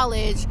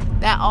acknowledge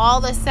that all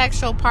the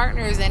sexual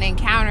partners and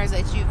encounters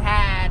that you've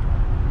had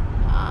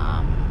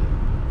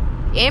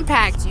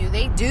impact you,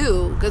 they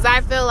do. Because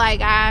I feel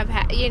like I've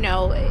had,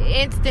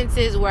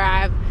 instances where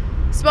I've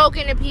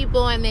spoken to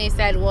people and they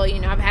said, well,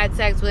 I've had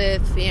sex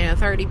with,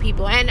 30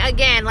 people. And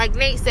again, like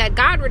Nate said,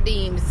 God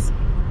redeems.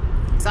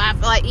 So I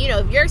feel like,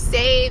 if you're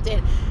saved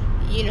and,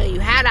 you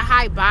had a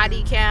high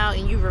body count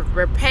and you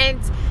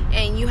repent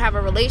and you have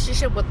a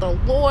relationship with the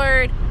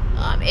Lord,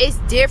 it's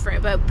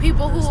different. But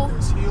people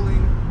there's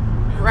healing,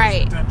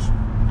 right.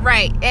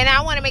 Right. And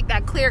I want to make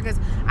that clear, because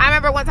I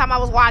remember one time I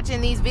was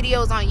watching these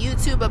videos on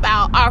YouTube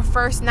about our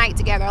first night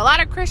together. A lot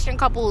of Christian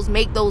couples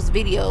make those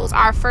videos.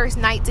 Our first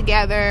night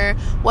together,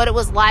 what it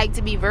was like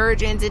to be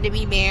virgins and to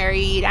be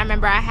married. I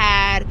remember I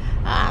had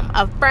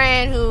a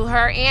friend who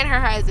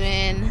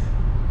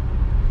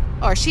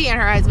she and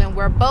her husband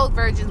were both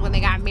virgins when they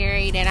got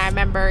married. And I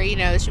remember,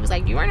 she was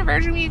like, you weren't a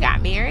virgin when you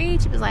got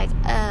married? She was like,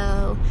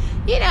 oh,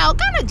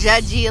 kind of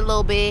judgy a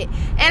little bit.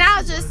 And I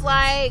was just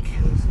like,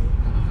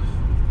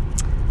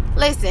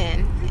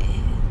 listen,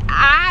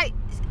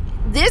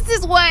 this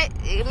is what,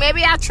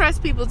 maybe I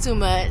trust people too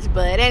much,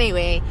 but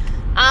anyway,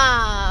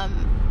 I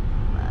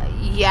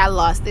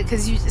lost it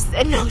because you just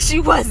said no, she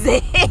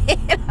wasn't.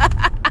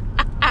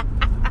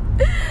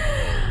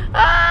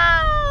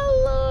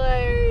 Oh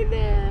Lord,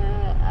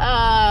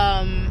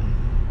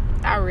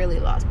 I really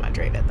lost my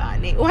train of thought,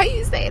 Nate. Why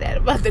you say that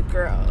about the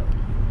girl?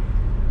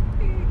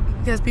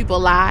 Because people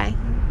lie.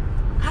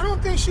 I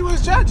don't think she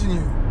was judging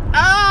you.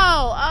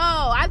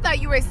 Oh, I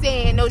thought you were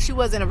saying no, she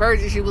wasn't a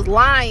virgin, she was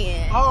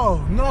lying.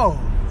 Oh, no.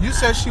 You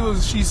said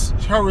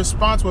her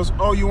response was,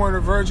 oh, you weren't a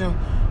virgin,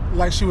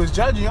 like she was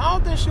judging you. I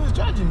don't think she was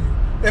judging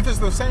you. If it's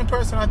the same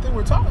person I think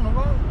we're talking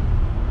about.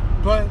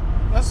 But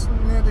that's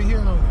neither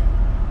here nor there.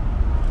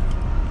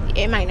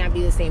 It might not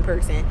be the same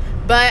person.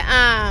 But,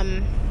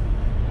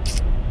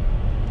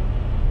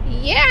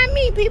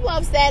 people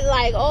have said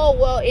like, oh,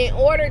 well, in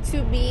order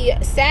to be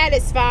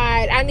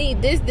satisfied, I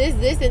need this,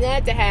 and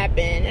that to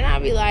happen. And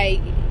I'll be like,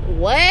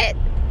 what?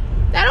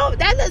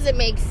 That doesn't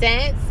make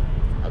sense.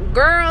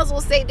 Girls will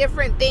say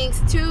different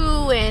things too.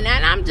 And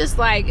I'm just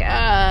like,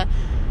 how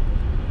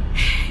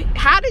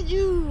did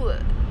you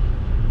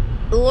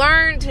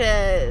learn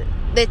that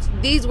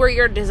these were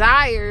your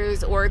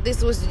desires, or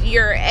this was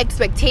your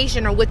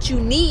expectation, or what you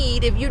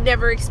need, if you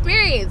never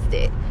experienced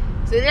it?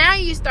 So now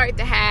you start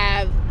to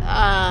have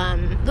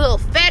little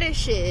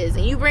fetishes,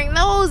 and you bring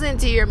those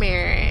into your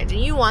marriage,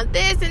 and you want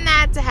this and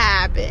that to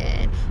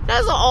happen.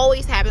 Doesn't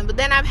always happen, but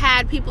then I've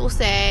had people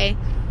say,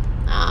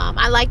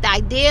 I like the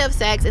idea of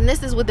sex, and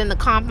this is within the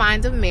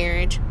confines of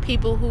marriage.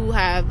 People who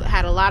have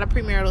had a lot of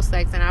premarital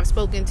sex, and I've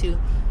spoken to,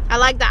 I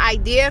like the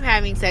idea of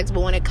having sex,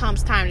 but when it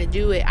comes time to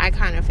do it, I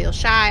kind of feel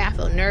shy, I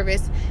feel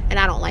nervous, and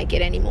I don't like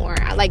it anymore.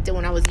 I liked it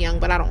when I was young,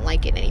 but I don't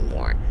like it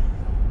anymore.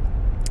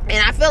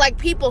 And I feel like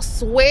people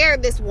swear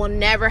this will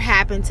never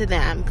happen to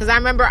them. Because I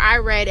remember I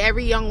read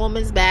Every Young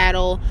Woman's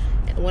Battle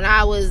when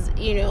I was,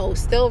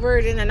 still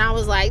virgin. And I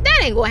was like,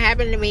 that ain't going to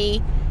happen to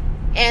me.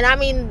 And I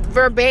mean,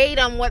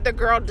 verbatim, what the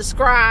girl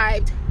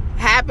described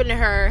happened to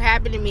her,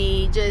 happened to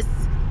me.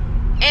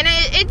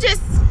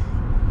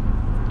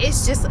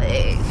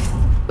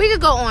 We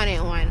could go on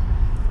and on.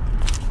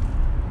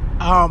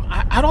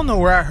 I don't know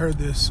where I heard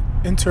this.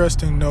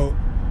 Interesting note.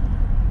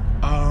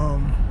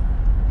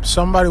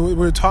 we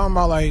were talking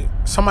about, like,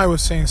 somebody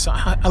was saying,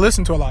 I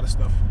listen to a lot of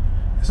stuff.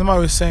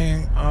 Somebody was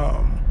saying,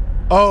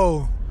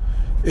 oh,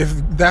 if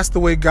that's the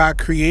way God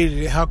created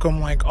it, how come,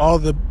 like, all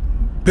the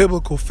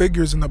biblical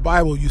figures in the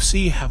Bible you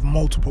see have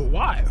multiple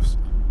wives?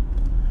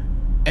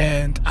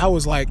 And I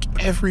was like,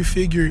 every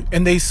figure,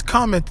 and they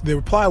commented, the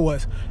reply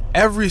was,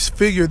 every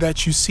figure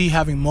that you see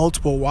having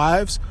multiple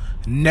wives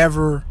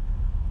never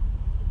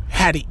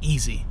had it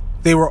easy.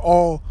 They were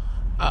all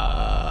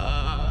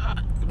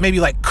maybe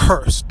like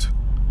cursed.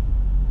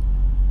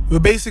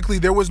 But basically,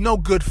 there was no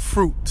good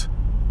fruit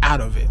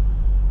out of it.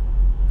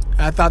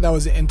 I thought that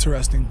was an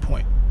interesting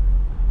point.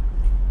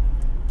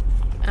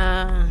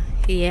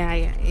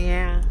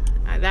 Yeah.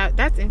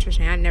 That's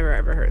interesting. I never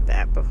ever heard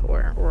that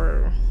before,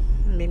 or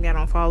maybe I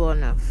don't follow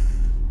enough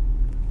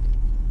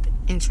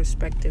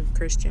introspective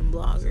Christian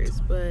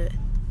bloggers, but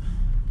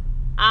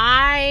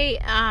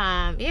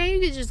you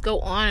could just go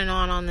on and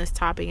on this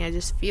topic. I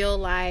just feel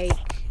like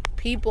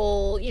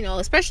people,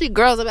 especially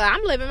girls, are like,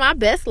 I'm living my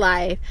best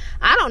life.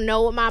 I don't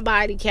know what my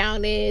body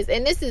count is.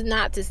 And this is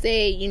not to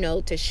say,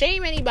 to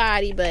shame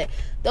anybody, but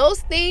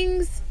those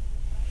things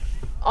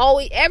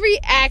every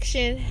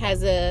action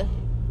there's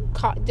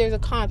a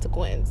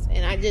consequence.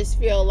 And I just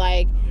feel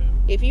like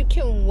if you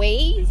can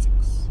wait,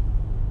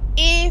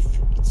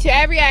 to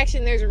every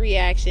action there's a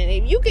reaction.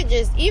 If you could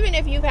just, even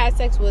if you've had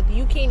sex with,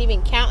 you can't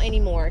even count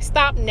anymore,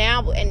 stop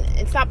now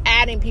and stop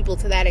adding people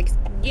to that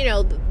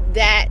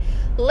that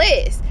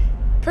list.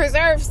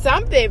 Preserve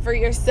something for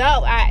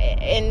yourself.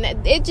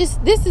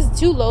 This is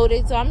too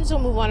loaded, so I'm just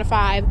gonna move on to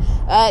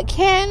 5.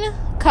 Can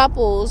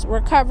couples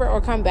recover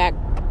or come back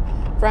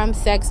from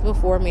sex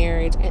before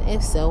marriage, and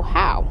if so,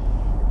 how?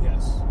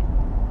 Yes.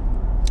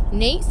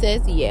 Nate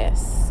says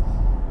yes.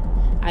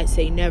 I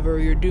say never,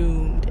 you're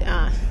doomed.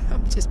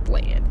 I'm just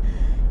playing.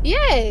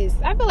 Yes,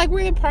 I feel like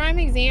we're the prime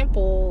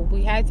example.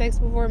 We had sex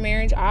before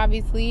marriage,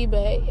 obviously,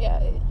 but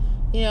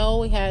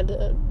we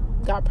had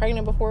got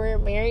pregnant before we were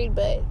married.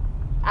 But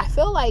I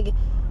feel like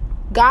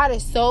God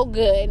is so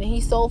good, and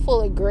He's so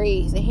full of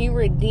grace, and He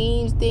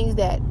redeems things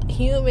that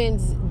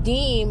humans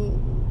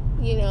deem,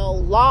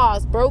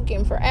 laws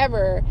broken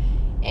forever.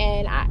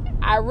 And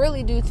I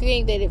really do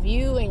think that if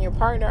you and your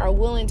partner are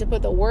willing to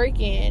put the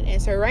work in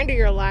and surrender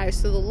your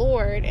lives to the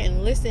Lord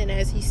and listen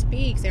as He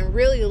speaks and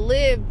really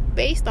live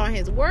based on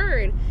His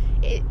word,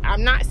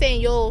 I'm not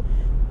saying you'll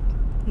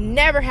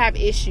never have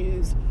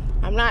issues.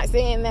 I'm not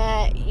saying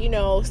that,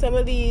 some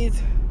of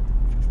these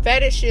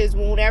fetishes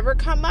won't ever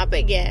come up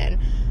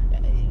again.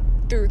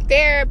 Through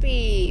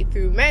therapy,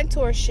 through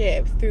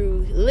mentorship,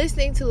 through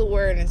listening to the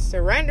word and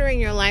surrendering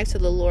your life to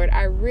the Lord,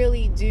 I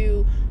really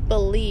do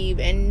believe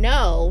and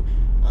know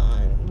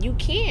you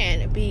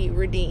can be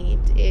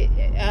redeemed.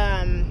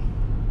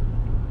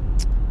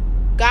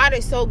 God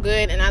is so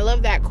good, and I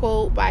love that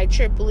quote by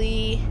Triple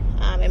E.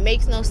 It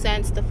makes no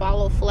sense to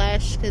follow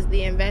flesh, because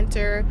the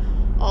inventor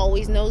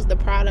always knows the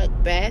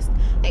product best,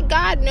 and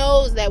God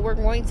knows that we're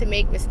going to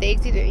make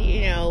mistakes,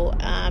 and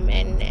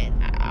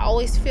I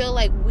always feel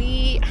like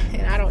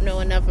and I don't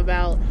know enough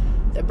about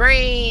the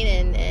brain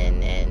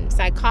and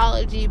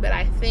psychology, but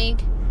I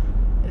think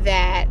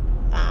that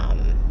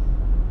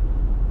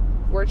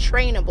we're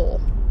trainable.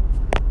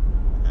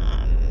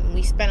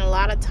 We spend a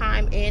lot of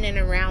time in and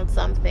around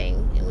something,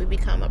 and we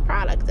become a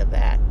product of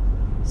that.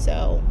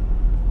 So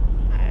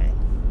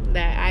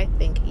I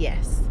think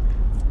yes.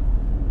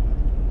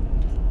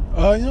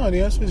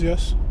 The answer is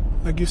yes.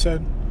 Like you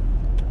said,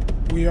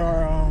 we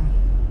are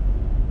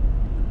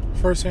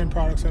first-hand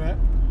products of that.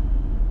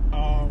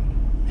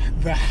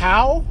 The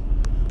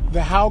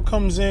how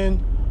comes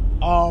in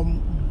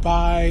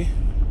by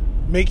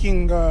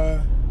making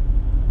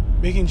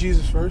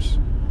Jesus first.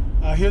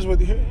 Here's what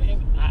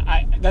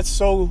that's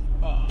so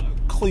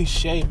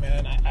cliche,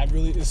 man. I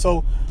really, it's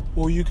so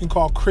what you can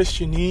call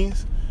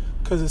Christianese,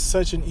 because it's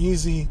such an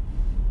easy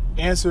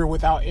answer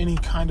without any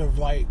kind of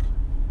like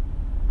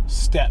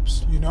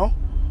steps,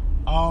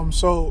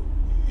 so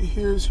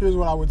here's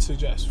what I would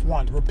suggest.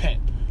 1,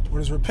 repent. What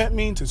does repent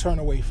mean? To turn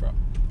away from.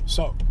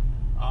 So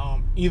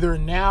either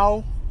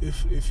now,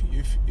 if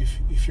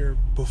you're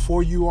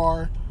before you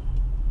are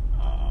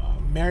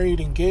married,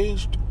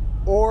 engaged,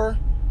 or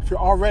if you're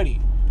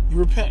already, you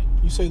repent.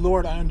 You say,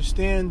 Lord, I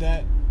understand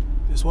that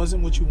this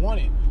wasn't what you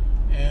wanted,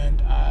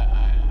 and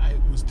I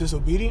was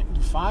disobedient,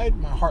 defied.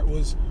 My heart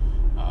was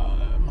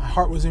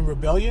in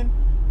rebellion,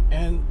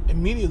 and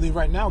immediately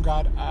right now,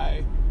 God,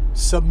 I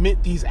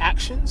submit these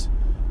actions,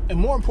 and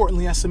more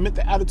importantly, I submit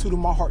the attitude of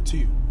my heart to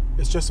you.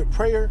 It's just a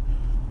prayer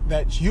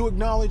that you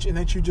acknowledge and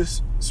that you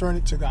just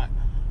surrender to God.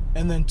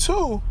 And then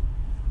 2,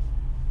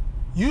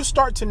 you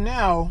start to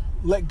now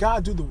let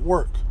God do the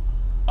work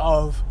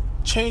of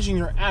changing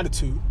your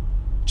attitude,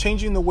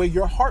 changing the way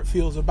your heart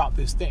feels about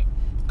this thing.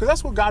 Because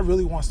that's what God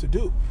really wants to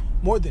do.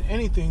 More than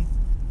anything,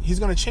 He's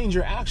going to change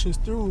your actions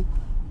through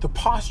the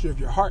posture of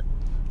your heart.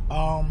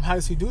 How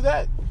does He do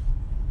that?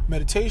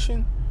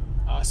 Meditation,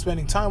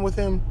 spending time with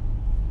Him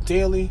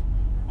daily,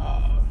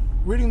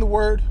 reading the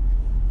Word,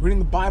 reading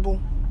the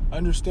Bible,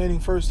 understanding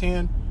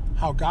firsthand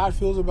how God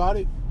feels about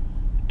it,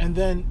 and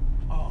then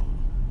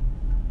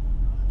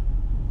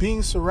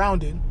being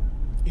surrounded,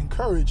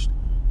 encouraged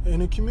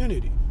in a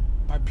community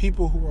by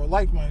people who are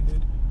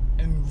like-minded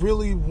and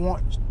really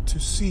want to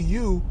see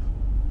you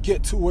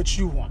get to what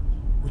you want,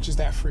 which is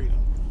that freedom.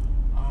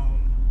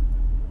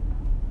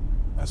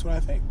 That's what I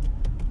think.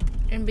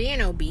 And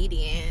being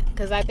obedient,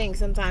 because I think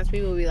sometimes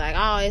people will be like,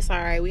 oh, it's all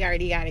right, we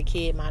already got a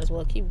kid, might as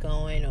well keep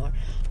going, or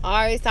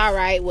oh, it's all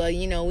right, well,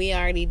 we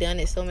already done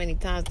it so many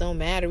times, don't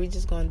matter, we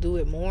just gonna do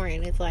it more.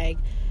 And it's like,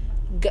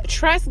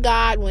 trust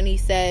God when he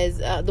says,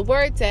 the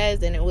word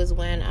says, and it was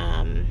when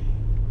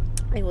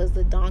it was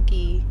the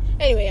donkey,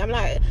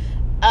 anyway,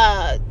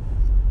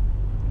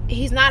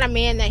 he's not a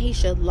man that he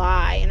should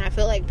lie. And I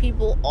feel like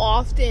people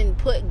often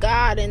put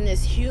God in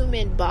this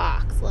human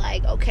box,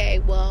 like, okay,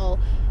 well,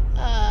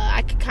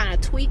 I can kind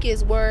of tweak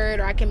his word,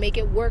 or I can make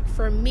it work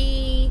for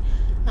me,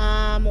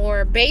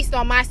 or based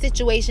on my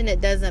situation it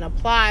doesn't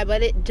apply,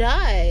 but it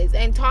does.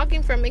 And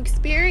talking from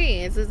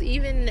experience, is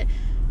even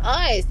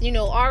us,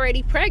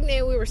 already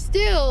pregnant, we were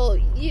still,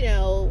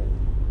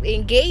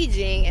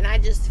 engaging. And I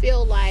just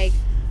feel like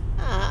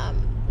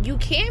you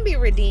can be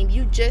redeemed.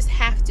 You just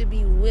have to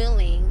be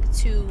willing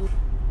to,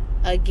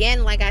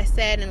 again, like I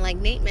said, and like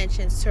Nate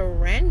mentioned,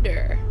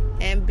 surrender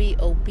and be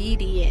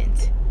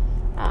obedient.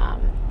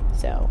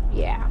 So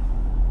yeah.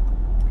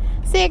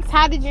 6,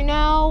 how did you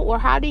know, or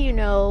how do you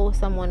know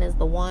someone is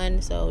the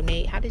one? So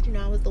Nate, how did you know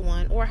I was the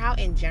one? Or how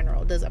in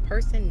general does a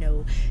person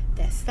know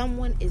that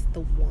someone is the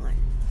one?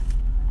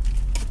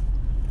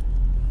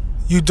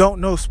 You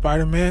don't know,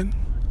 Spider-Man.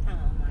 Oh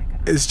my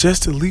God. It's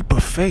just a leap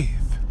of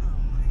faith.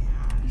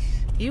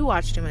 You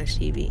watch too much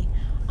TV.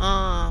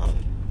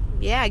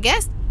 Yeah, I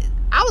guess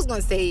I was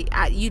gonna say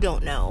you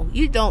don't know.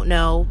 You don't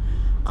know.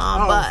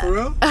 But for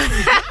real?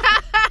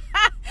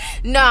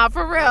 No,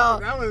 for real.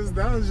 That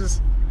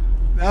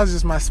was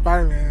just my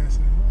Spider-Man. So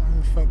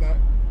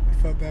I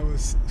felt that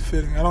was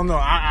fitting. I don't know.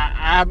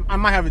 I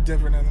might have a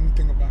different. Let me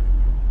think about it.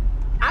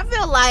 I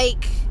feel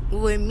like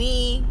with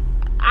me,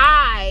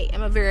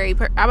 I'm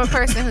a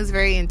person who's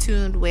very in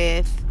tune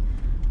with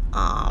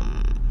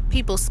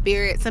people's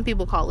spirit. Some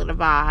people call it a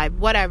vibe,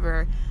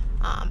 whatever.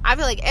 I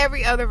feel like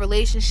every other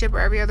relationship or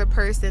every other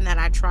person that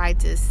I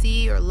tried to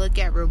see or look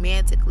at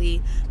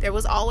romantically, there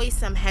was always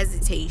some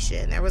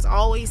hesitation. There was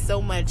always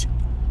so much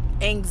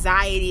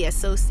anxiety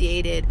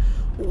associated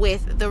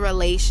with the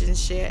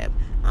relationship.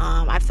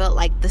 I felt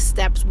like the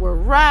steps were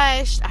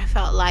rushed. I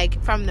felt like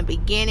from the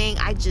beginning,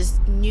 I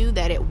just knew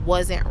that it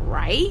wasn't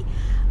right.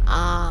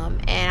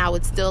 And I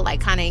would still like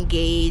kind of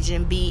engage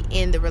and be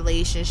in the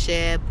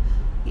relationship,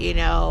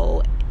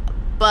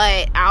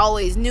 but I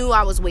always knew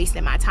I was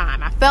wasting my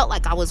time. I felt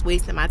like I was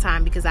wasting my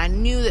time because I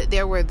knew that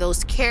there were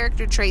those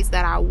character traits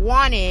that I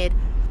wanted: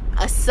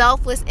 a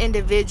selfless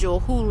individual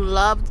who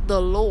loved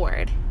the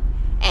Lord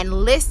and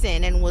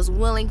listened and was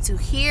willing to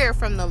hear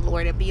from the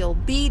Lord and be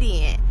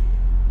obedient.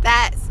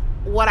 That's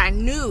what I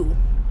knew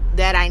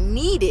that I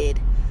needed.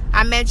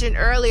 I mentioned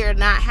earlier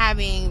not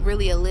having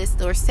really a list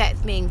or set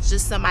things,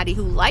 just somebody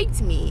who liked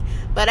me.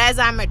 But as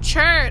I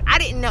matured, I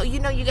didn't know,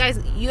 you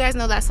guys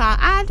know that song,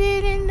 I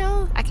didn't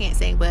know, I can't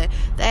sing, but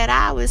that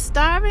I was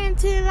starving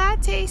till I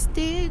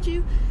tasted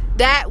you.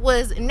 That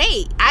was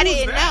Nate. I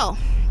didn't know.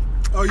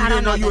 Oh, you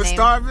didn't know you were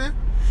starving?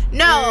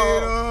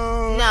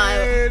 No.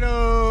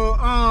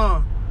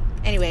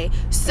 Anyway,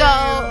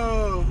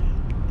 so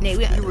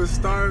Nate, you were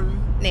starving.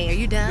 Nate, are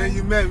you done? Then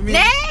you met me.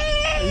 Nate!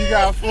 You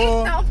got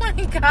full. Oh my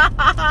God.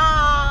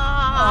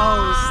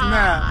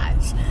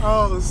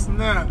 Oh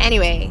snap.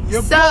 Anyway,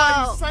 your boy,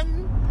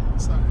 son.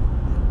 Sorry.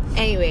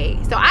 Anyway,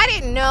 so I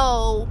didn't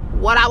know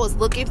what I was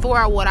looking for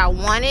or what I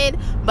wanted,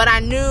 but I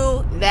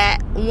knew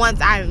that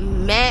once I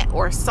met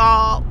or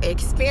saw,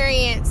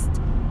 experienced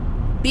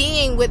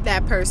being with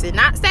that person,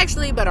 not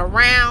sexually, but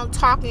around,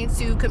 talking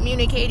to,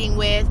 communicating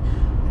with,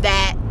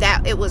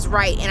 that it was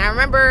right. And I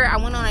remember I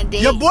went on a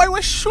date. Your boy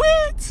was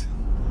sweet.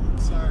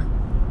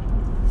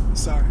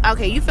 Sorry.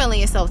 Okay, you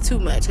feeling yourself too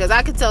much, because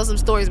I could tell some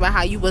stories about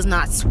how you was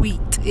not sweet.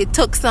 It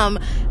took some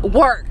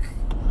work.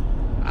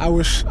 I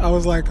was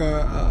like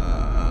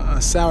a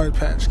Sour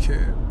Patch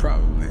Kid,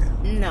 probably.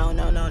 No.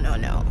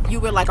 You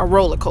were like a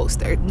roller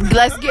coaster.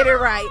 Let's get it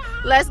right.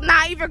 Let's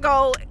not even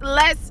go.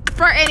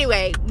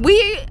 Anyway,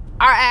 we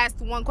are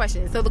asked one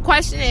question. So the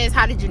question is,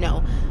 how did you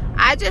know?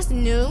 I just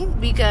knew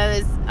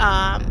because,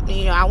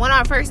 I went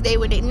on a first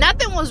date with Nate.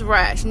 Nothing was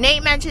rushed.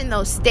 Nate mentioned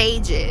those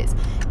stages.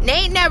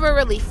 Nate never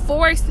really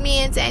forced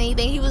me into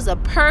anything. He was a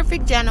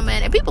perfect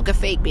gentleman. And people could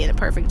fake being a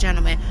perfect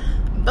gentleman.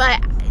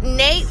 But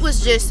Nate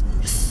was just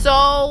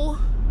so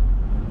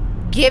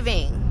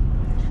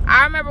giving.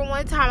 I remember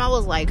one time I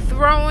was like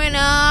throwing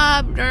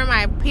up during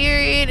my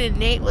period. And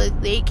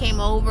Nate came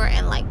over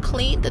and like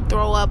cleaned the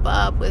throw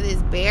up with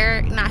his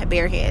not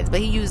bare hands, but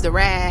he used a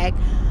rag.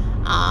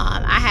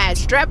 I had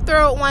strep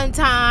throat one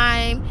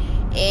time.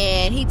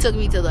 And he took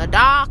me to the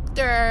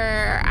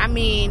doctor. I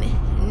mean,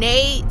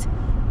 Nate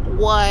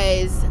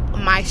was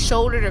my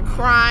shoulder to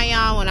cry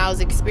on when I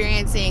was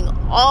experiencing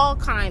all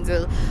kinds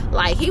of,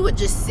 like, he would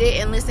just sit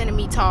and listen to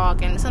me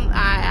talk. And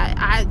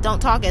I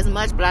don't talk as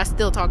much, but I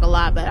still talk a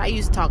lot. But I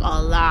used to talk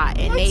a lot,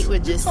 and Nate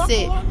would just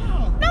sit.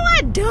 No, I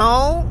I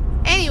don't.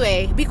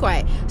 Anyway, be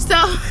quiet. So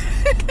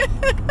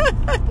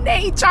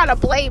Nate trying to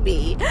play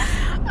me.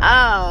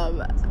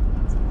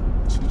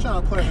 She's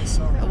trying to play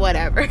herself.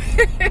 Whatever.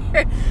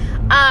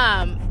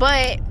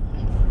 But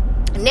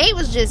Nate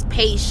was just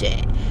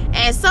patient.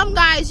 And some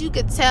guys, you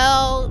could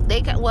tell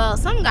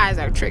some guys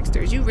are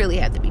tricksters. You really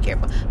have to be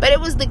careful. But it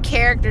was the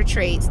character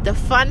traits, the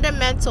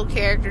fundamental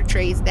character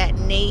traits that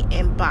Nate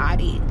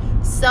embodied.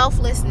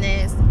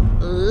 Selflessness,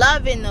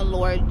 loving the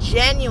Lord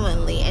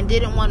genuinely, and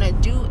didn't want to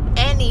do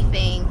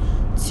anything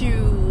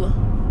to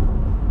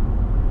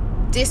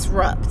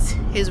disrupt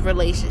his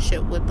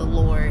relationship with the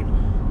Lord.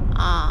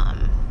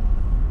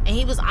 And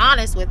he was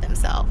honest with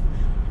himself.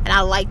 And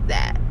I like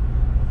that.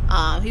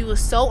 He was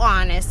so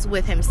honest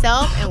with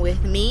himself and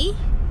with me.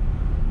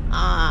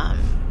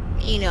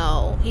 He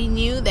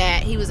knew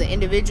that he was an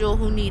individual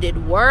who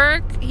needed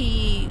work.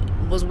 He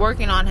was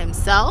working on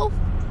himself.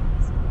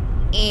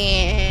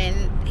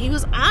 And he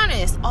was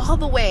honest all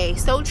the way.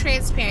 So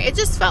transparent. It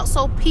just felt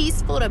so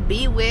peaceful to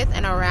be with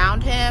and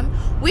around him.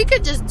 We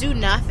could just do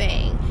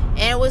nothing. And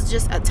it was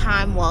just a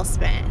time well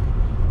spent.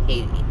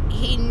 He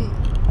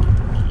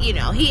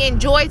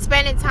enjoyed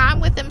spending time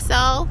with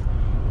himself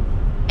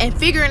and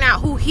figuring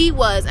out who he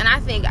was. And I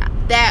think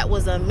that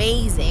was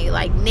amazing.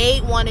 Like,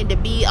 Nate wanted to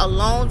be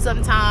alone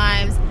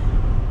sometimes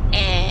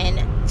and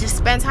just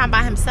spend time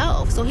by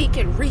himself so he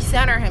could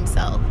recenter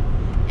himself.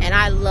 And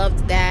I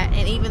loved that.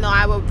 And even though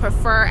I would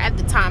prefer, at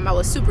the time, I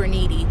was super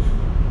needy.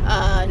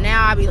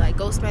 Now I'd be like,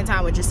 go spend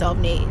time with yourself,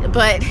 Nate.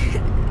 But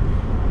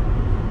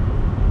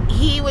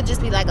he would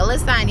just be like,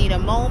 Alyssa, I need a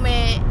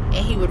moment.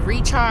 And he would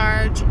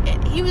recharge.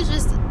 And he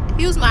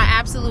was my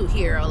absolute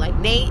hero. Like,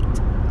 Nate,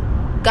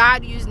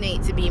 God used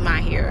Nate to be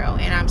my hero.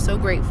 And I'm so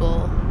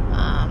grateful.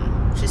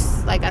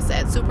 Just like I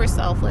said, super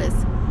selfless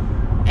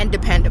and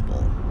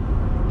dependable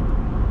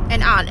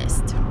and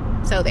honest.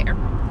 So there.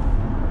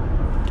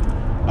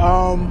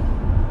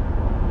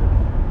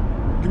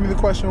 Give me the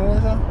question one more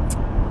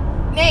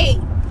time. Nate,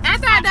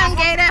 after I done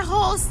gave that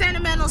whole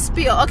sentimental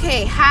spiel,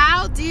 okay,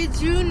 how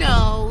did you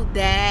know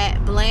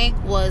that blank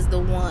was the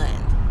one?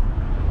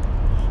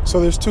 So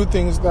there's two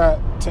things to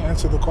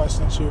answer the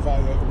question that you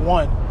evaluate.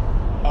 One,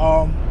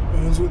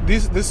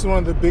 this is one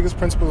of the biggest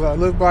principles I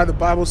live by. The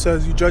Bible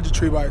says you judge a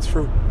tree by its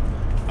fruit.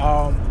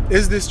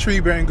 Is this tree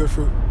bearing good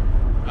fruit?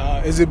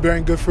 Is it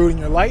bearing good fruit in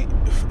your light?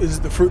 Is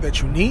it the fruit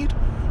that you need?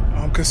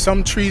 Because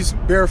some trees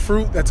bear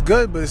fruit that's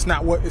good, but it's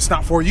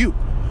not for you.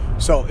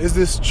 So is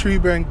this tree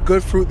bearing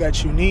good fruit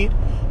that you need?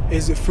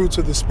 Is it fruits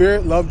of the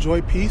Spirit, love,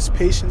 joy, peace,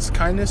 patience,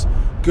 kindness,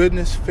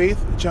 goodness,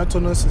 faith,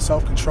 gentleness, and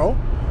self-control?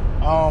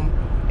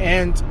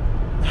 And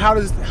how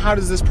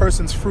does this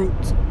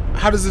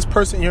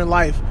person in your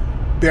life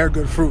bear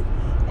good fruit?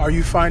 Are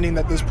you finding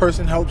that this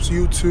person helps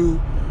you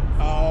to,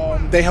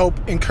 they help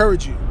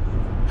encourage you,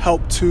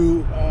 help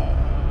you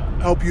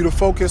to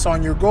focus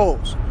on your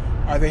goals?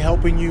 Are they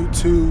helping you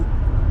to,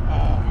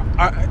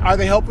 are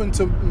they helping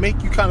to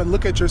make you kind of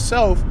look at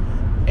yourself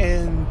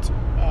and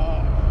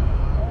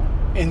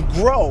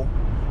grow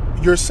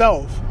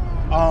yourself,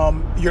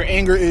 your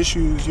anger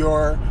issues,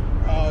 your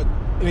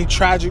any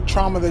tragic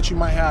trauma that you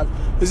might have?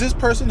 Is this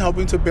person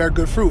helping to bear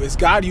good fruit? Is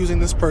God using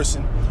this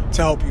person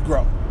to help you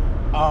grow?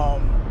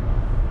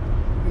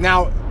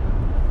 Now,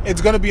 it's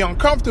going to be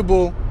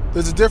uncomfortable.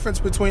 There's a difference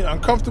between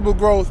uncomfortable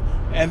growth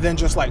and then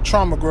just like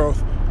trauma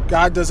growth.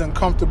 God does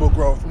uncomfortable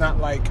growth, not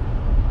like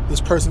this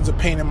person's a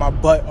pain in my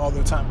butt all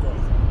the time growth.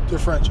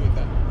 Differentiate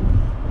that.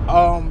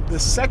 The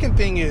second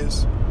thing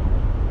is,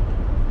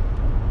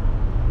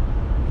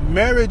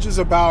 marriage is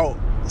about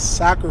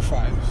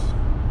sacrifice.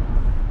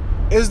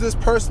 Is this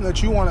person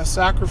that you want to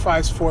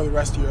sacrifice for the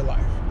rest of your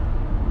life?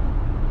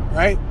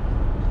 Right?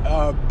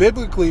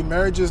 Biblically,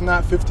 marriage is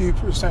not 50%,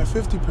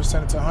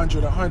 50%, it's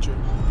 100.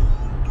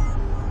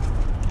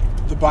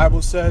 The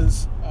Bible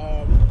says,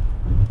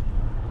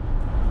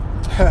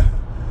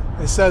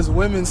 it says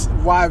women's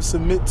wives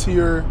submit to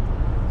your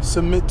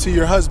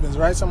husbands,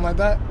 right? Something like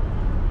that.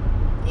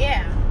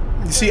 Yeah.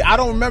 You see, I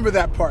don't remember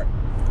that part.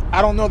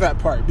 I don't know that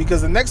part,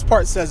 because the next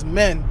part says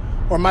men,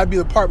 or it might be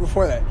the part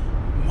before that.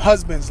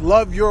 Husbands,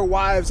 love your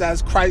wives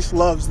as Christ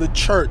loves the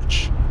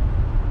church.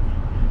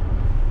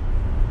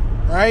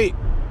 Right?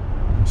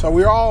 So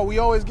we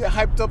always get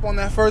hyped up on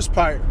that first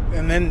part,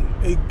 and then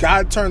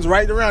God turns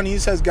right around and he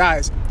says,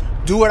 guys,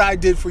 do what I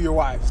did for your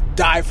wives.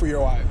 Die for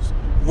your wives.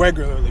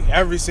 Regularly,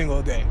 every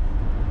single day.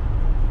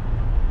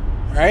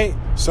 Right?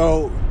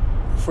 So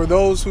for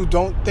those who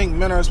don't think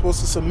men are supposed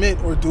to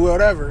submit or do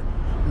whatever,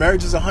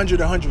 marriage is 100.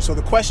 So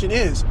the question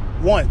is,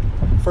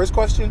 first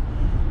question,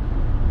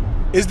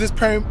 is this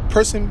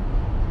person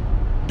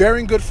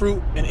bearing good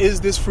fruit, and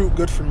is this fruit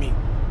good for me?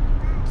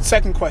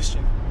 Second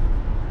question,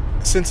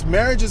 since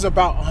marriage is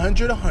about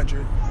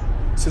 100,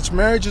 since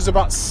marriage is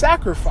about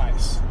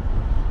sacrifice,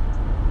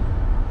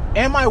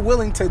 am I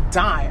willing to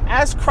die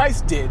as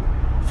Christ did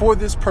for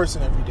this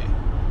person every day?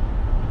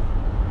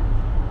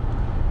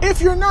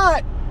 If you're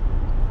not,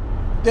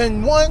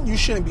 then one, you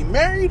shouldn't be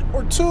married,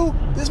 or two,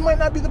 this might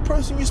not be the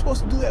person you're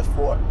supposed to do that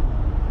for.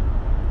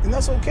 And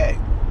that's okay.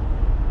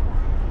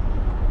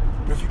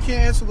 If you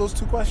can't answer those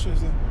two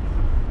questions, then...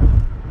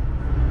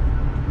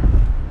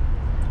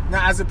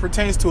 Now, as it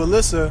pertains to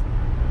Alyssa,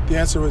 the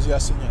answer was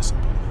yes and yes.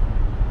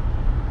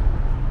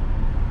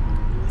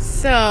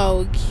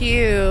 So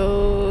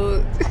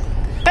cute.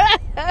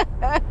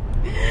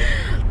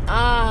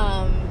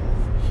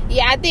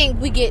 Yeah, I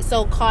think we get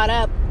so caught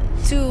up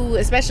too,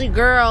 especially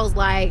girls,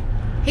 like,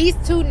 he's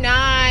too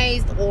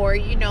nice, or,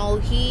 you know,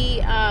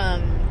 he's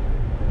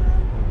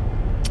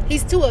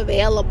too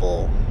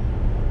available.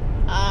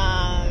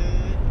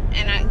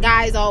 And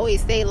guys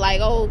always say,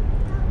 like, oh,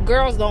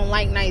 girls don't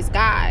like nice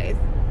guys.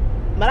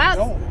 But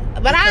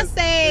I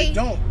say they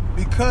don't,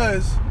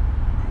 because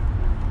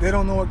they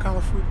don't know what kind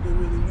of fruit they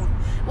really want.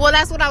 Well,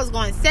 that's what I was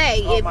going to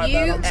say. Oh, if my you,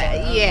 bad. I'm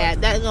sorry. Yeah,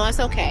 that's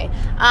okay.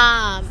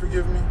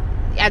 Forgive me.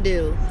 I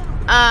do.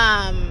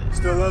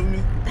 Still love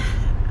me?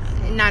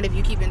 Not if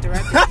you keep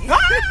interrupting me.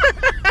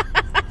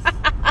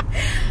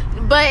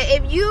 But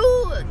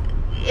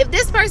if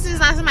this person is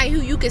not somebody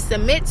who you can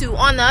submit to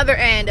on the other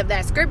end of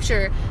that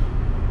scripture,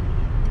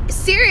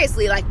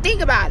 seriously, like,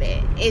 think about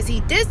it. Is he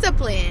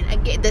disciplined?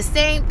 Again, the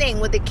same thing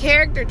with the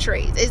character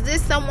traits. Is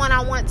this someone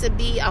I want to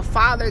be a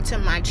father to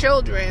my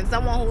children?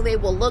 Someone who they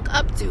will look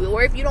up to?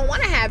 Or if you don't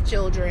want to have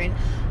children,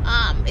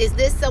 is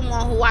this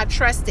someone who I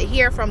trust to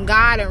hear from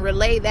God and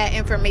relay that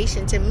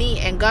information to me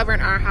and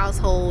govern our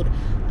household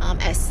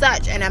as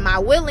such? And am I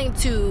willing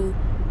to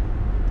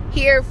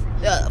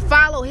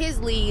follow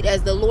his lead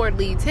as the Lord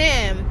leads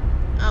him?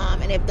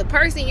 And if the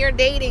person you're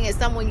dating is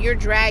someone you're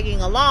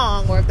dragging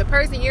along, or if the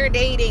person you're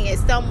dating is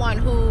someone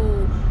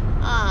who,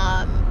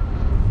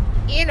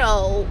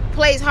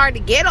 plays hard to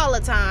get all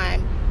the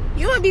time,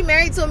 you want to be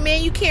married to a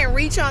man you can't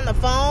reach on the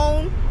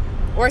phone,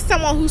 or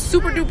someone who's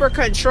super duper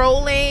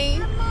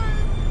controlling.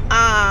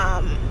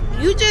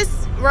 You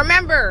just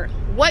remember,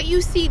 what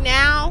you see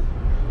now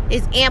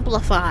is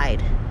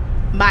amplified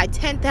by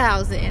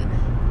 10,000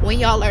 when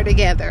y'all are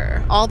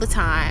together all the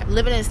time,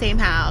 living in the same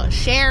house,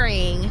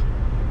 sharing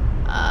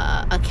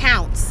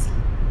accounts.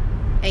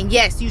 And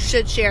yes, you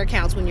should share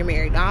accounts when you're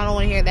married. I don't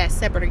want to hear that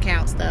separate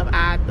account stuff.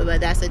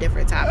 But that's a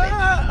different topic.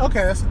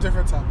 Okay, that's a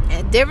different topic.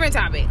 A different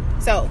topic.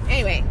 So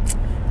anyway,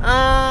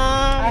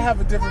 I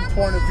have a different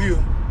point of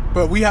view,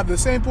 but we have the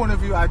same point of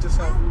view. I just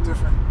have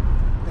different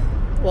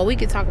things. Well, we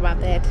could talk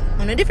about that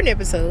on a different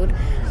episode.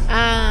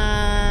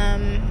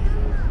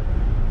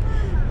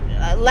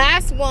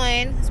 Last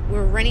one.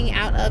 We're running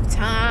out of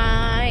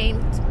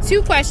time.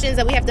 2 questions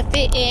that we have to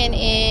fit in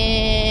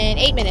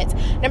 8 minutes.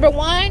 Number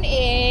 1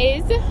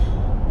 is,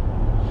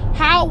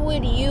 how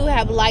would you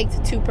have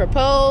liked to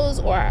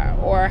propose, or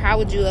how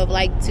would you have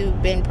liked to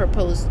been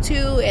proposed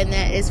to? And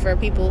that is for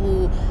people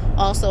who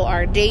also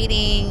are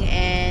dating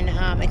and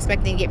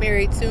expecting to get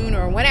married soon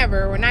or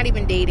whatever. We're not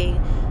even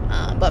dating.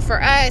 But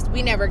for us,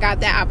 we never got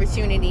that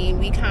opportunity.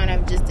 We kind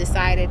of just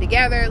decided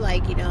together,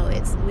 like,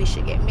 we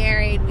should get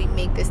married. We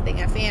make this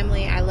thing a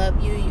family. I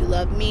love you. You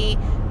love me.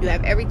 You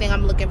have everything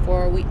I'm looking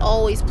for. We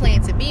always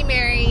plan to be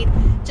married.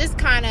 Just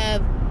kind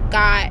of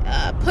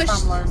got pushed,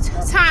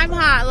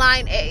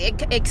 timeline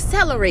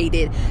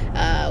accelerated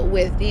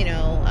with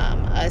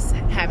us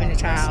having a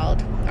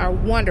child, our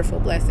wonderful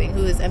blessing,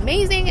 who is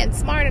amazing and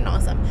smart and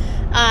awesome.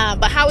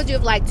 But how would you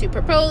have liked to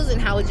propose,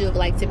 and how would you have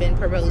liked to been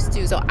proposed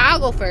to? So I'll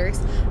go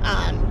first.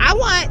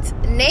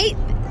 Nate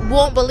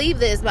won't believe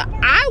this, but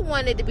I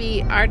wanted to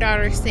be our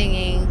daughter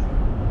singing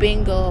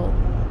Bingo,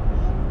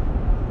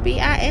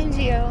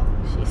 Bingo.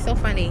 She's so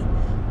funny.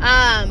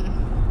 I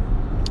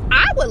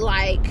would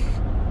like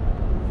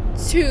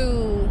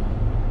to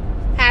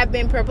have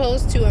been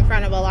proposed to in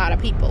front of a lot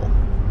of people.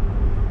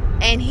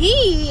 And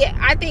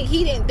I think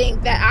he didn't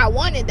think that I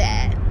wanted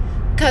that.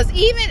 Because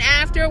even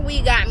after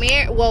we got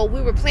married,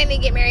 we were planning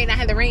to get married and I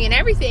had the ring and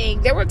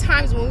everything, there were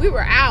times when we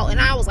were out and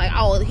I was like,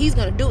 oh, he's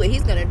going to do it.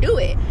 He's going to do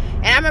it.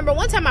 And I remember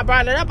one time I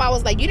brought it up. I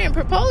was like, you didn't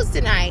propose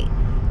tonight.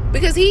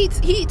 Because he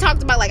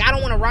talked about, like, I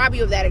don't want to rob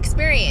you of that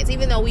experience.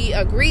 Even though we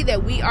agree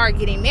that we are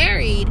getting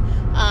married,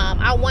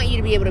 I want you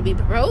to be able to be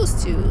proposed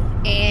to.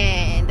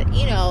 And,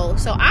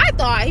 so I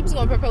thought he was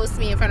going to propose to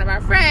me in front of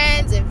our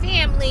friends and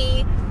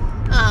family.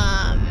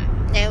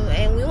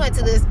 And we went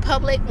to this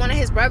one of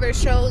his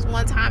brother's shows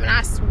one time, and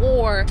I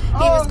swore he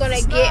was going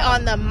to get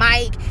on the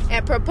mic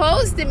and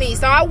propose to me.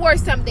 So I wore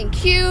something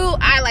cute.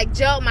 I,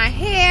 gelled my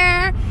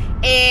hair.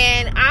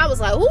 And I was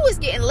like, ooh, it's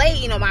getting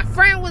late. My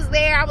friend was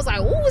there. I was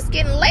like, ooh, it's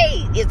getting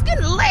late. It's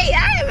getting late.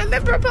 I haven't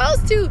been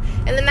proposed to.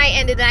 And the night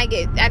ended and I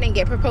didn't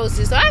get proposed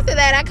to. So after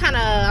that,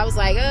 I was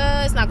like,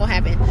 it's not going to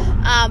happen.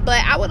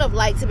 But I would have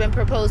liked to have been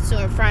proposed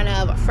to in front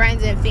of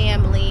friends and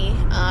family,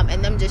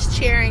 and them just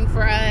cheering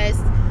for us.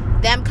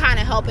 Them kind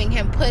of helping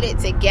him put it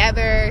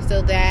together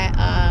so that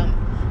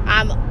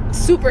I'm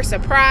super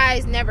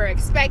surprised, never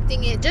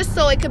expecting it. Just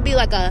so it could be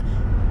like a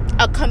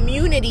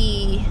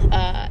community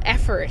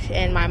effort,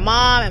 and my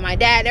mom and my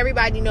dad,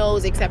 everybody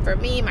knows except for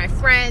me, my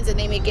friends, and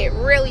they make it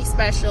really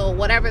special,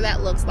 whatever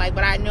that looks like.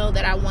 But I know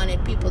that I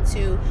wanted people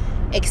to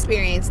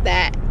experience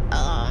that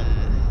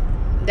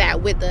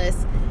with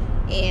us.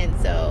 And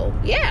so,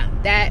 yeah,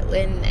 that,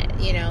 when,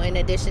 you know, in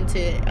addition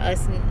to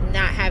us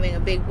not having a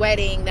big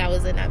wedding, that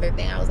was another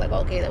thing. I was like,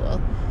 okay, well,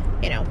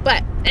 you know.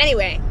 But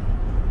anyway,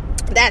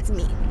 that's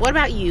me. What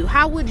about you?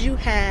 How would you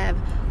have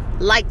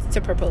liked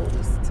to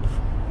propose?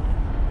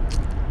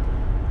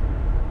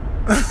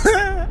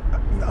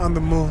 On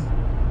the moon.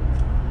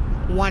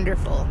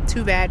 Wonderful.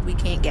 Too bad we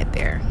can't get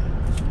there.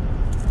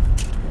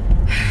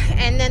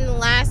 And then the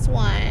last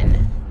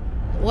one.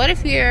 What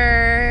if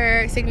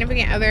your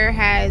significant other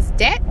has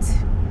debt?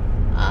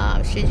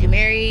 Should you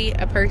marry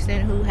a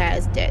person who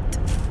has debt?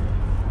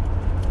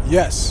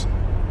 Yes.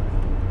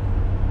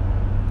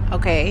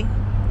 Okay.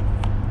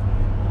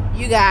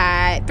 You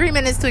got 3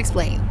 minutes to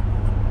explain.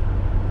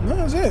 No,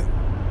 that's it.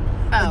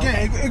 Oh,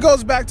 Again, okay. it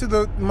goes back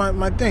to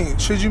my thing.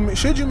 Should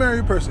you marry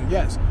a person?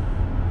 Yes.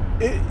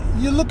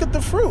 You look at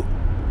the fruit,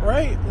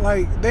 right?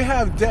 Like, they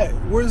have debt.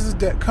 Where does this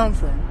debt come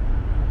from?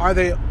 Are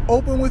they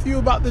open with you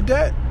about the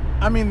debt?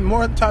 I mean,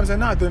 more times than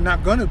not, they're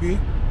not gonna be.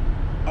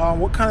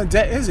 What kind of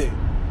debt is it?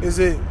 Is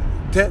it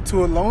debt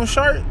to a loan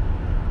shark?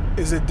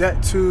 Is it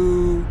debt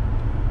to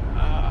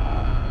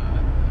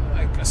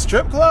like a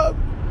strip club?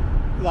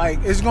 Like,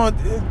 it's going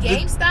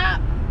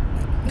GameStop?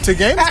 To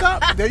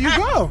GameStop? There you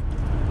go.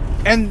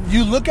 And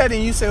you look at it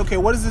and you say, okay,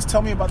 what does this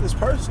tell me about this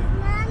person?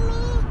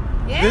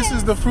 Mommy. Yes. This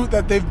is the fruit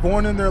that they've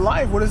borne in their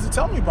life. What does it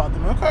tell me about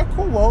them? Okay,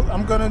 cool. Well,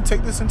 I'm going to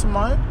take this into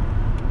mind,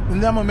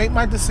 and then I'm going to make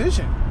my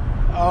decision.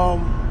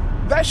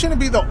 That shouldn't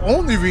be the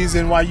only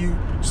reason why you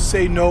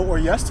say no or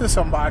yes to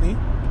somebody,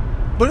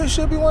 but it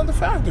should be one of the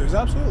factors.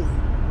 Absolutely.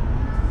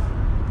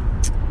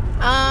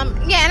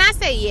 Yeah, and I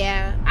say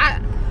yeah.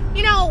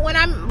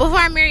 Before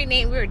I married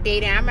Nate, we were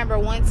dating. I remember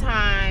one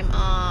time,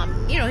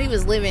 he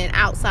was living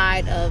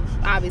outside of,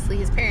 obviously,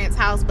 his parents'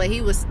 house, but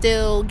he was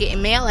still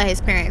getting mail at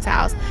his parents'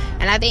 house.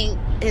 And I think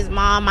his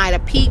mom might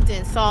have peeked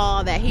and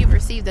saw that he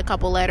received a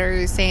couple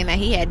letters saying that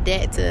he had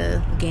debt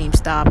to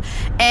GameStop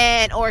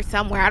or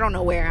somewhere. I don't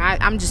know where.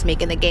 I'm just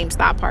making the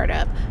GameStop part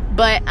up.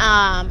 But,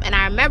 and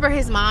I remember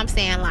his mom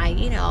saying, like,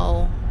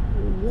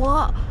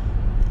 what?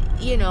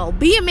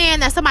 Be a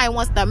man that somebody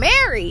wants to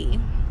marry.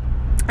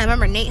 I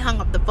remember Nate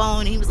hung up the phone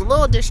and he was a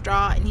little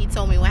distraught, and he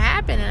told me what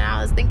happened, and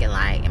I was thinking,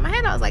 like, in my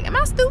head I was like, am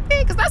I stupid?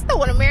 Because I still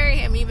want to marry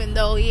him even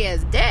though he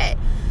has debt.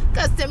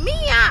 Because to me,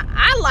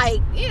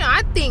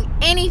 I think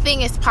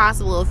anything is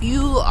possible if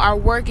you are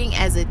working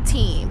as a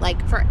team.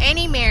 Like, for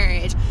any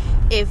marriage,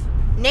 if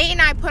Nate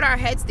and I put our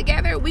heads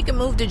together, we can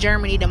move to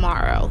Germany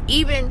tomorrow,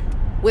 even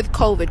with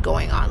COVID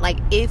going on. Like,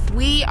 if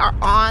we are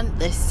on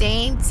the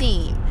same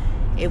team,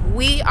 if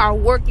we are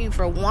working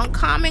for one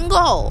common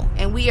goal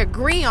and we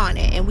agree on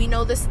it and we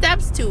know the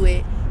steps to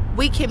it,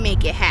 we can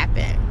make it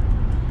happen.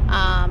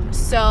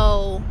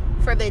 So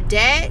for the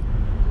debt,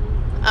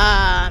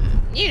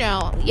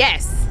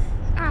 yes,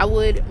 I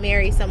would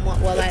marry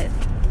someone. Well, I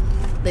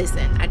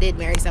did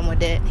marry someone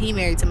debt. He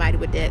married somebody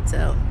with debt.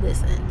 So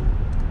listen,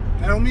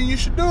 I don't mean you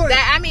should do it.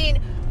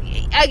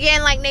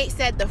 Again, like Nate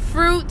said, the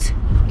fruit.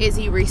 Is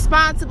he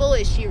responsible?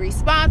 Is she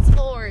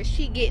responsible? Or is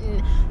she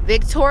getting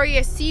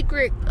Victoria's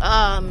Secret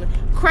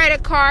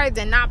credit cards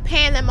and not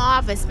paying them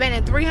off and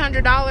spending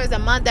 $300 a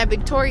month at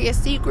Victoria's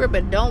Secret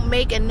but don't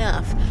make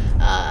enough?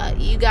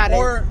 You gotta.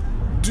 Or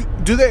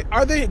do they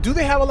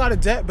have a lot of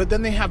debt, but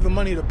then they have the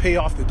money to pay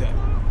off the debt,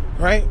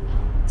 right?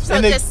 So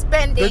and just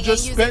spending and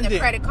just using the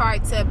credit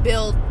card to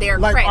build their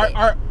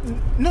credit.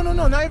 No,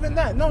 not even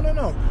that.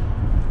 No.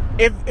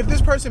 If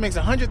this person makes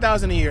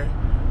 $100,000 a year,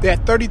 they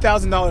have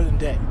 $30,000 in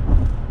debt,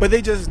 but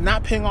they just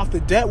not paying off the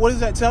debt. What does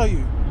that tell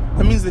you?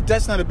 That means the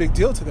debt's not a big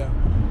deal to them.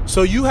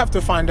 So you have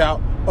to find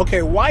out,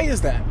 okay, why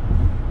is that?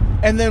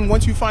 And then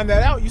once you find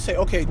that out, you say,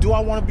 okay, do I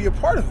want to be a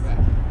part of that?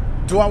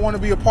 Do I want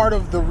to be a part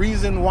of the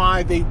reason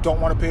why they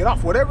don't want to pay it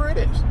off? Whatever it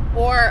is.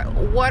 Or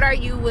what are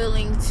you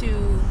willing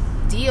to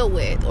deal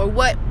with? Or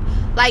what,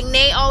 like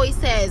Nate always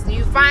says,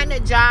 you find a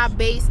job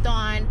based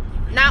on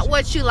not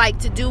what you like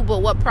to do,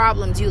 but what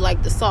problems you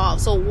like to solve.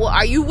 So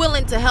are you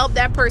willing to help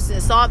that person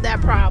solve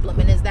that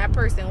problem? And is that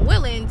person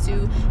willing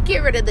to get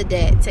rid of the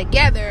debt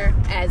together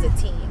as a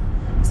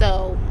team?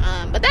 So,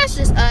 but that's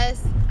just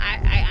us.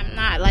 I'm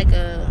not like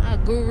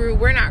a guru.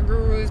 We're not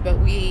gurus, but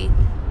we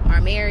are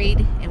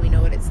married and we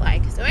know what it's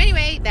like. So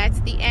anyway, that's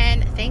the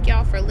end. Thank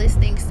y'all for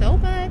listening so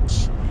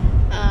much.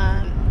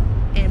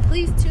 And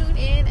please tune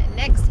in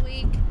next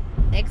week.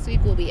 Next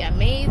week will be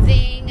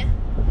amazing.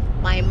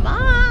 My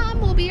mom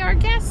will be our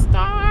guest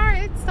star.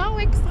 It's so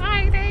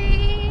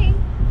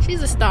exciting.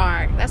 She's a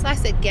star. That's why I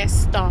said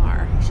guest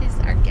star. She's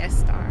our guest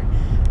star.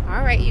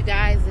 All right, you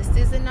guys, this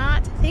is a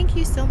knot. Thank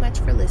you so much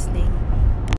for listening.